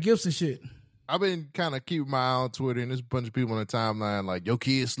comparing gifts and shit. I've been kind of keeping my eye on Twitter, and there's a bunch of people on the timeline like, "Your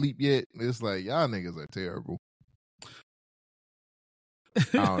kids sleep yet?" And it's like, y'all niggas are terrible. I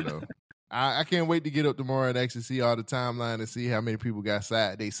don't know. I can't wait to get up tomorrow and actually see all the timeline and see how many people got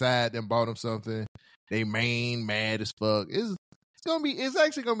side and bought them something. They mad as fuck. It's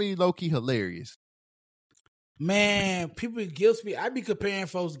actually gonna be low key hilarious. Man, people gifts me. I be comparing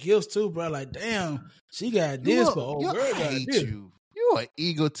folks' gifts too, bro. Like, damn, she got this, but old girl got this. You an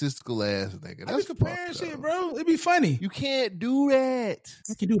egotistical ass nigga. I be comparing shit, bro. It be funny. You can't do that.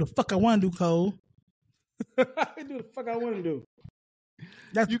 I can do the fuck I want to do, Cole. I can do the fuck I want to do.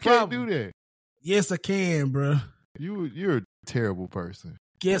 That's you the problem. Can't do that. Yes, I can, bro. You're a terrible person.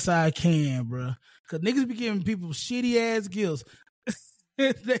 Yes, I can, bro. Cause niggas be giving people shitty ass gifts.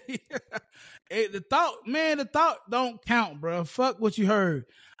 The thought don't count, bro. Fuck what you heard.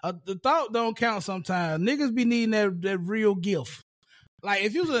 The thought don't count sometimes. Niggas be needing that real gift. Like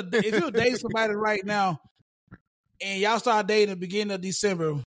if you date somebody right now and y'all start dating at the beginning of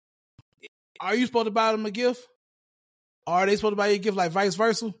December, are you supposed to buy them a gift? Or are they supposed to buy you a gift like vice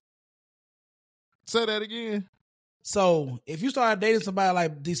versa? Say that again. So if you start dating somebody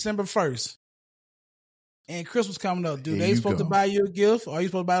like December 1st and Christmas coming up, they supposed to buy you a gift? Or are you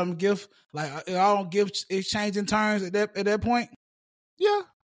supposed to buy them a gift? Like y'all don't give exchanging terms at that point? Yeah.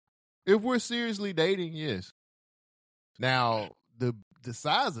 If we're seriously dating, yes. Now the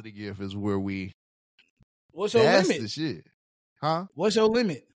size of the gift is where what's your limit? The shit. Huh? What's your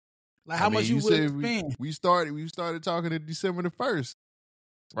limit? Like how much you would spend? We started talking at December the 1st,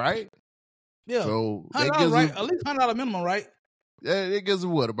 right? Yeah. So $100, right? At least $100 minimum, right? Yeah, it gives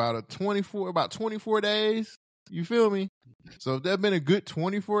what about 24 days. You feel me? So if that's been a good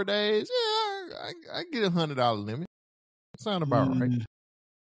 24 days, yeah, I get $100 limit. Sound about right.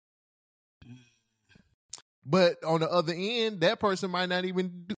 But on the other end, that person might not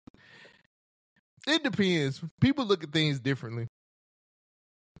even do. It depends. People look at things differently.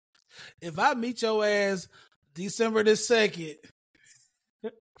 If I meet your ass December the 2nd,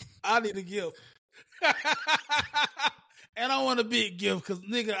 I need a gift. And I want a big gift because,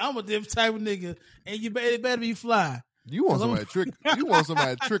 nigga, I'm a different type of nigga, and it better be fly. You want somebody to trick? You want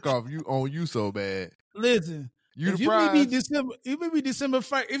somebody to trick off on you so bad. Listen, if you meet me December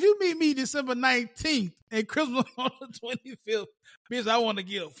 1st, if you meet me December 19th and Christmas on the 25th, bitch, I want a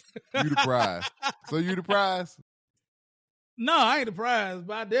gift. You the prize. So you the prize? No, I ain't the prize,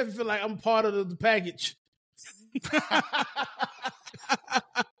 but I definitely feel like I'm part of the package.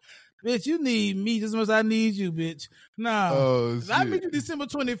 Bitch, you need me just as much as I need you, bitch. Nah. If I meet you December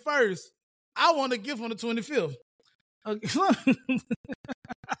 21st, I want a gift on the 25th. Okay.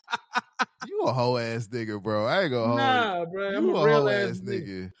 You a whole ass nigga, bro. I ain't gonna hold you. Nah, bro. I'm a real ass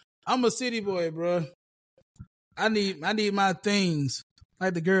nigga. I'm a city boy, bro. I need my things,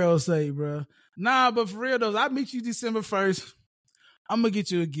 like the girls say, bro. Nah, but for real though, I meet you December 1st. I'm gonna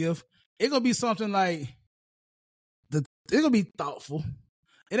get you a gift. It's gonna be something like it's gonna be thoughtful.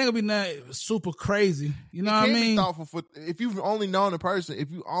 It ain't gonna be nothing super crazy. You know what I mean? Be thoughtful if you've only known a person,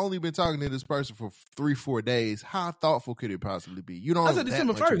 if you've only been talking to this person for 3-4 days, how thoughtful could it possibly be? You don't know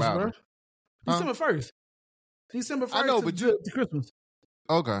December 1st, bro. Huh? December 1st. December 1st. I know, but to Christmas.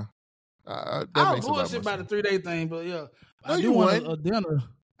 Okay. I was bullshit about the 3-day thing, but yeah. No, I do want a dinner.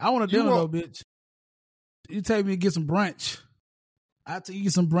 I want a dinner though, bitch. You take me to get some brunch. I'll take you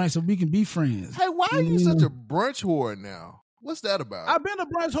some brunch so we can be friends. Hey, why are you such a brunch whore now? What's that about? I've been a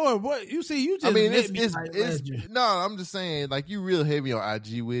brunch whore. What you see? You just no. I'm just saying, like you real heavy on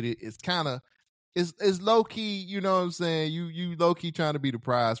IG with it. It's kind of it's low key. You know what I'm saying? You low key trying to be the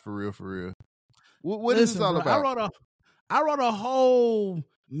prize for real. What is this all about? I wrote a whole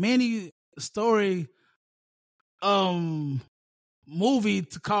mini story, movie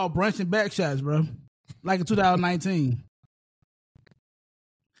to call Brunch and Backshots, bro. Like in 2019,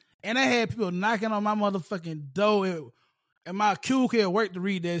 and I had people knocking on my motherfucking door. And my cubicle at work to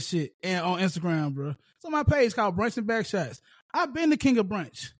read that shit and on Instagram, bro. It's on my page called Brunch and Backshots. I've been the king of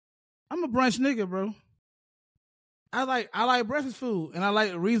brunch. I'm a brunch nigga, bro. I like breakfast food, and I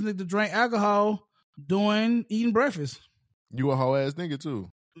like reasoning to drink alcohol eating breakfast. You a whole ass nigga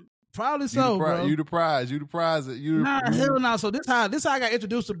too. Probably so, bro. You the prize. Hell no. So this how I got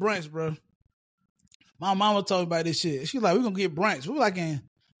introduced to brunch, bro. My mama told me about this shit. She like, we gonna get brunch. I was like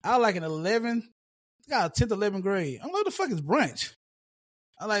in 11th. Got a 10th, 11th grade. I'm like, what the fuck is brunch?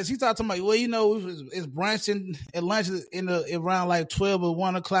 She started talking about, well, you know, it's brunch and lunch around like 12 or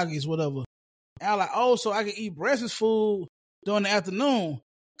 1 o'clock is whatever. And I was like, oh, so I can eat breakfast food during the afternoon.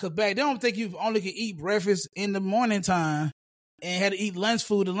 Because back then, I don't think you only could eat breakfast in the morning time and had to eat lunch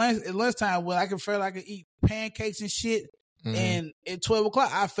food at lunchtime. Well, I could eat pancakes and shit. Mm-hmm. And at 12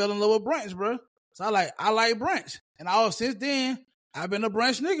 o'clock, I fell in love with brunch, bro. So I like brunch. And since then, I've been a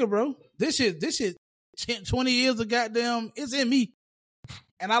brunch nigga, bro. This shit 20 years of goddamn, it's in me.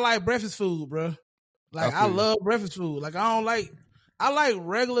 And I like breakfast food, bro. Like, I love breakfast food. Like, I like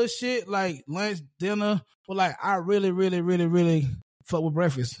regular shit, like lunch, dinner, but like, I really, really, really, really fuck with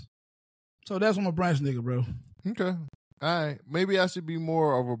breakfast. So that's what I'm a brunch nigga, bro. Okay. All right. Maybe I should be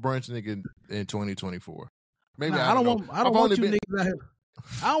more of a brunch nigga in 2024. Maybe I don't want you niggas out here.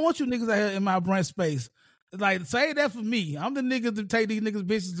 I don't want you niggas out here in my brunch space. Like, say that for me. I'm the nigga to take these niggas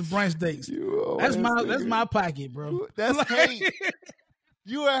bitches to brunch dates. That's my pocket, bro. That's hate.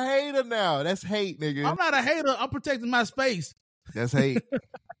 You a hater now. That's hate, nigga. I'm not a hater. I'm protecting my space. That's hate.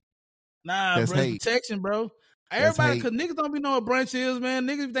 Nah, that's bro. It's protection, bro. Everybody, because niggas don't be knowing what brunch is, man.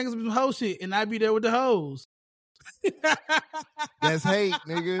 Niggas be thinking some hoe shit, and I be there with the hoes. That's hate,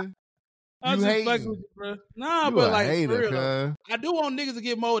 nigga. I'm just fucking with you, bro. Nah, you but like, hater, for real, I do want niggas to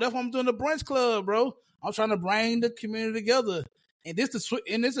get more. That's why I'm doing the brunch club, bro. I'm trying to bring the community together. And this is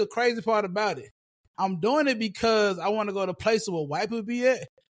the crazy part about it. I'm doing it because I want to go to places where white people be at,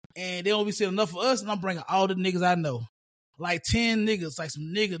 and they don't be seeing enough of us, and I'm bringing all the niggas I know. Like 10 niggas, like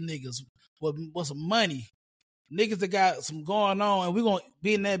some niggas with some money. Niggas that got some going on, and we going to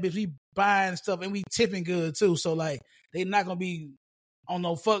be in that bitch. We buying stuff, and we tipping good, too. So, like, they not going to be on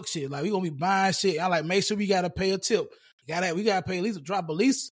no fuck shit. Like, we going to be buying shit. I like, make sure we got to pay a tip. We got to pay at least, drop at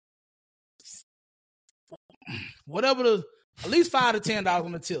least, whatever at least $5 to $10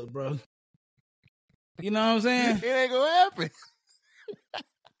 on the tip, bro. You know what I'm saying? It ain't gonna happen.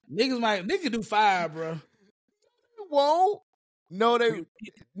 Niggas do $5, bro. It won't. No,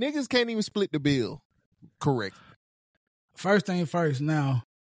 niggas can't even split the bill. Correct. First thing first. Now,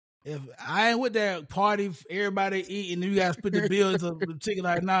 if I ain't with that party, everybody eat, and you guys split the bill to the ticket,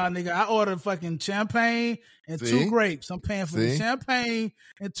 like, nah, nigga, I ordered fucking champagne and 2 grapes. I'm paying for the champagne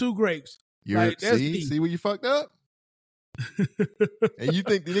and 2 grapes. See where you fucked up? And you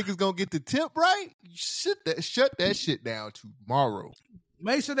think the niggas gonna get the tip right? Shut that shit down tomorrow.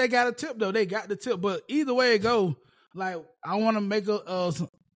 Make sure they got a tip though. They got the tip, but either way it go, like I want to make a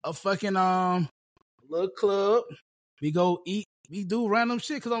fucking little club. We go eat. We do random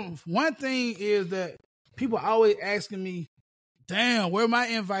shit. Cause one thing is that people always asking me, "Damn, where my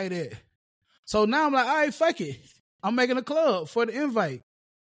invite at?" So now I'm like, all right, fuck it. I'm making a club for the invite.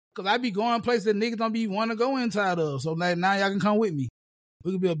 Cause I be going places that niggas don't be want to go inside of. So like now y'all can come with me.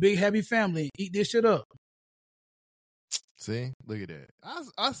 We can be a big happy family and eat this shit up. See, look at that.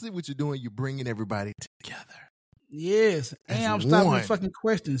 I see what you're doing. You're bringing everybody together. Yes, and I'm stopping fucking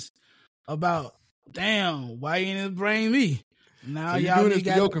questions about damn why you didn't bring me. Now so you're doing this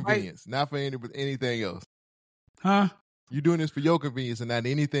for your convenience, not for anything else. Huh? You're doing this for your convenience and not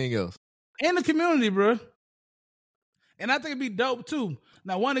anything else. In the community, bro. And I think it'd be dope too.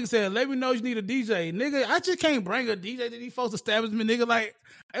 Now, one nigga said, let me know you need a DJ. Nigga, I just can't bring a DJ to these folks establishment, nigga. Like,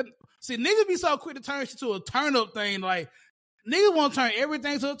 see, niggas be so quick to turn shit to a turn up thing. Like, niggas want to turn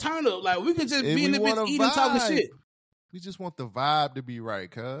everything to a turn up. Like, we can just be in the bitch eating, talking shit. We just want the vibe to be right,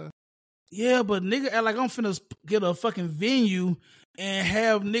 cuz. Yeah, but nigga act like I'm finna get a fucking venue and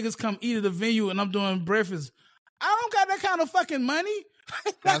have niggas come eat at the venue and I'm doing breakfast. I don't got that kind of fucking money.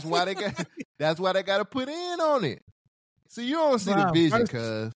 That's why they got to put in on it. See, you don't see the vision,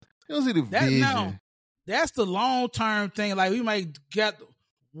 cuz. You don't see the vision. No, that's the long-term thing. Like, we might get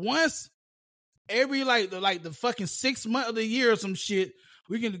once every, like the fucking 6 months of the year or some shit,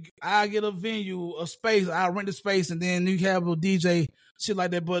 I get a venue, a space, I rent the space, and then you have a DJ, shit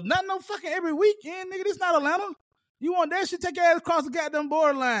like that. But not no fucking every weekend, nigga. This not Atlanta. You want that shit, take your ass across the goddamn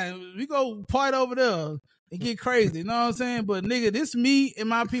borderline. We go party over there and get crazy. You know what I'm saying? But, nigga, this me and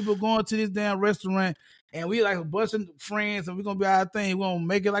my people going to this damn restaurant, and we like a bunch of friends, and we're going to be our thing. We're going to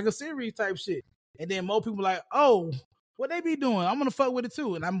make it like a series type shit. And then more people like, oh, what they be doing? I'm going to fuck with it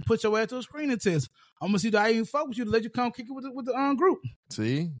too. And I'm going to put your ass to a screening test. I'm going to see that I even fuck with you to let you come kick it with the group.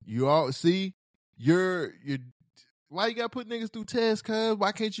 See? You're why you got to put niggas through tests, cuz?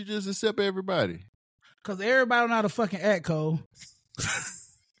 Why can't you just accept everybody? Because everybody know how to fucking act, Cole.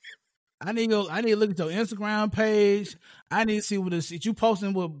 I need to look at your Instagram page. I need to see what the shit you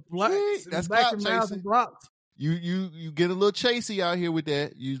posting with black mouths and blocks. You get a little chasey out here with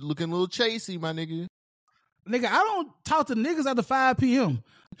that. You looking a little chasey, my nigga. Nigga, I don't talk to niggas after 5 p.m.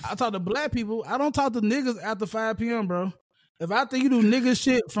 I talk to black people. I don't talk to niggas after 5 p.m., bro. If I think you do nigga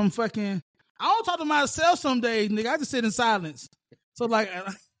shit from fucking, I don't talk to myself some days, nigga. I just sit in silence. So like,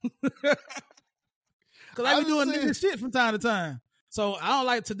 because I be doing nigga shit from time to time. So I don't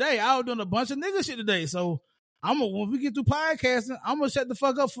like today. I was doing a bunch of nigga shit today. So when we get through podcasting, I'm gonna shut the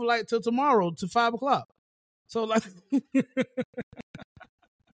fuck up for like till tomorrow to 5 o'clock. So like, you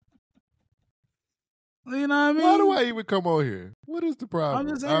know what I mean? Why do I even come on here? What is the problem? I'm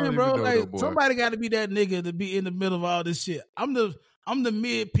just saying, bro. Like somebody got to be that nigga to be in the middle of all this shit. I'm the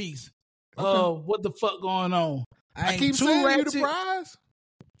mid piece of what the fuck going on. I keep saying you the prize.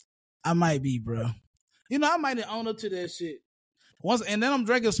 I might be, bro. You know, I might own up to that shit. And then I'm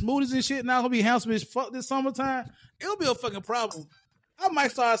drinking smoothies and shit. Now I'm gonna be handsome as fuck this summertime. It'll be a fucking problem. I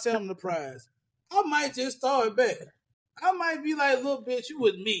might start selling them the prize. I might just start back. I might be like, little bitch, you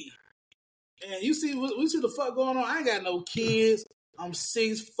with me. And you see, we see the fuck going on. I ain't got no kids. I'm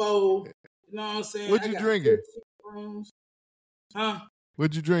 6'4". You know what I'm saying? What you drinking? Huh?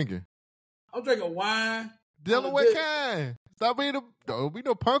 What you drinking? I'm drinking wine. Dylan, what kind? Stop being don't be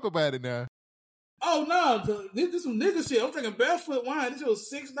no punk about it now. Oh no, this is some nigga shit. I'm drinking barefoot wine. This shit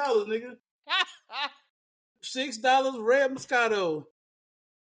was $6, nigga. $6 red Moscato.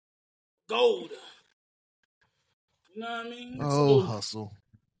 Gold. You know what I mean? Oh, so, hustle.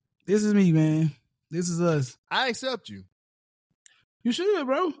 This is me, man. This is us. I accept you. You should,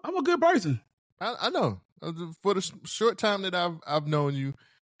 bro. I'm a good person. I know. For the short time that I've known you,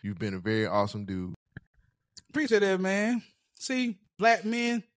 you've been a very awesome dude. Appreciate that, man. See, black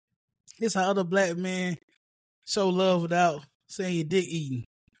men, this how other black men show love without saying your dick eating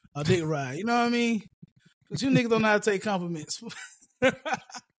or dick ride. You know what I mean? Because you niggas don't know how to take compliments.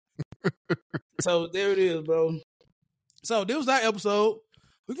 So there it is, bro. So this was our episode.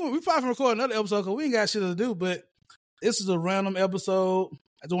 We probably can record another episode because we ain't got shit to do, but this is a random episode.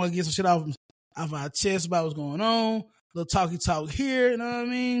 I just want to get some shit off our chest about what's going on. A little talky talk here, you know what I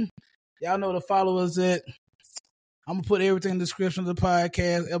mean? Y'all know to follow us at. I'm going to put everything in the description of the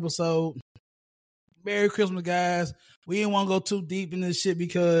podcast episode. Merry Christmas, guys. We didn't want to go too deep in this shit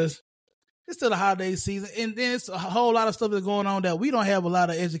because it's still the holiday season. And then it's a whole lot of stuff that's going on that we don't have a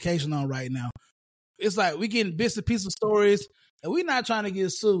lot of education on right now. It's like we getting bits and pieces of stories and we not trying to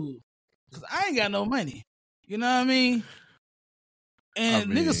get sued. Because I ain't got no money. You know what I mean?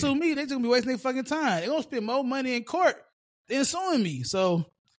 And niggas sue me, they just gonna be wasting their fucking time. They gonna spend more money in court than suing me. So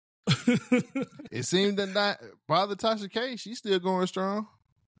it seemed that not bother Tasha K. She's still going strong.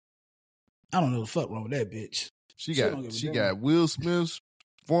 I don't know the fuck wrong with that bitch. She got Will Smith's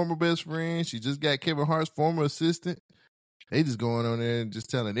former best friend. She just got Kevin Hart's former assistant. They just going on there and just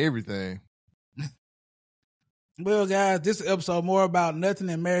telling everything. Well, guys, this episode more about nothing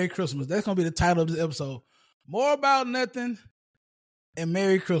and Merry Christmas. That's gonna be the title of this episode. More about nothing and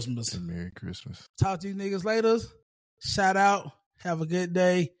Merry Christmas. And Merry Christmas. Talk to you niggas later. Shout out. Have a good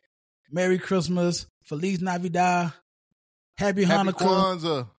day. Merry Christmas. Feliz Navidad. Happy Hanukkah.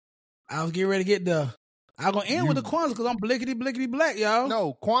 Kwanzaa. I was getting ready to get there. I'm going to end with the Kwanzaa because I'm blickety black, y'all.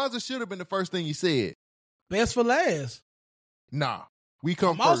 No, Kwanzaa should have been the first thing you said. Best for last. Nah. We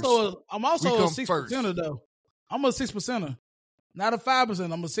come first. I'm also a 6%er, though. I'm a 6%er. Not a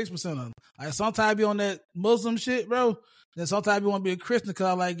 5%. I'm a 6%er. Like, sometimes I be on that Muslim shit, bro. Then sometimes you want to be a Christian because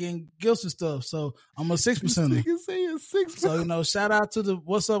I like getting gifts and stuff. So I'm a 6%er. You can say a 6%. So, you know, shout out to the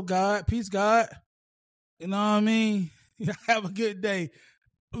What's Up, God. Peace, God. You know what I mean? Have a good day.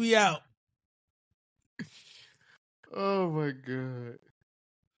 We out. Oh, my God.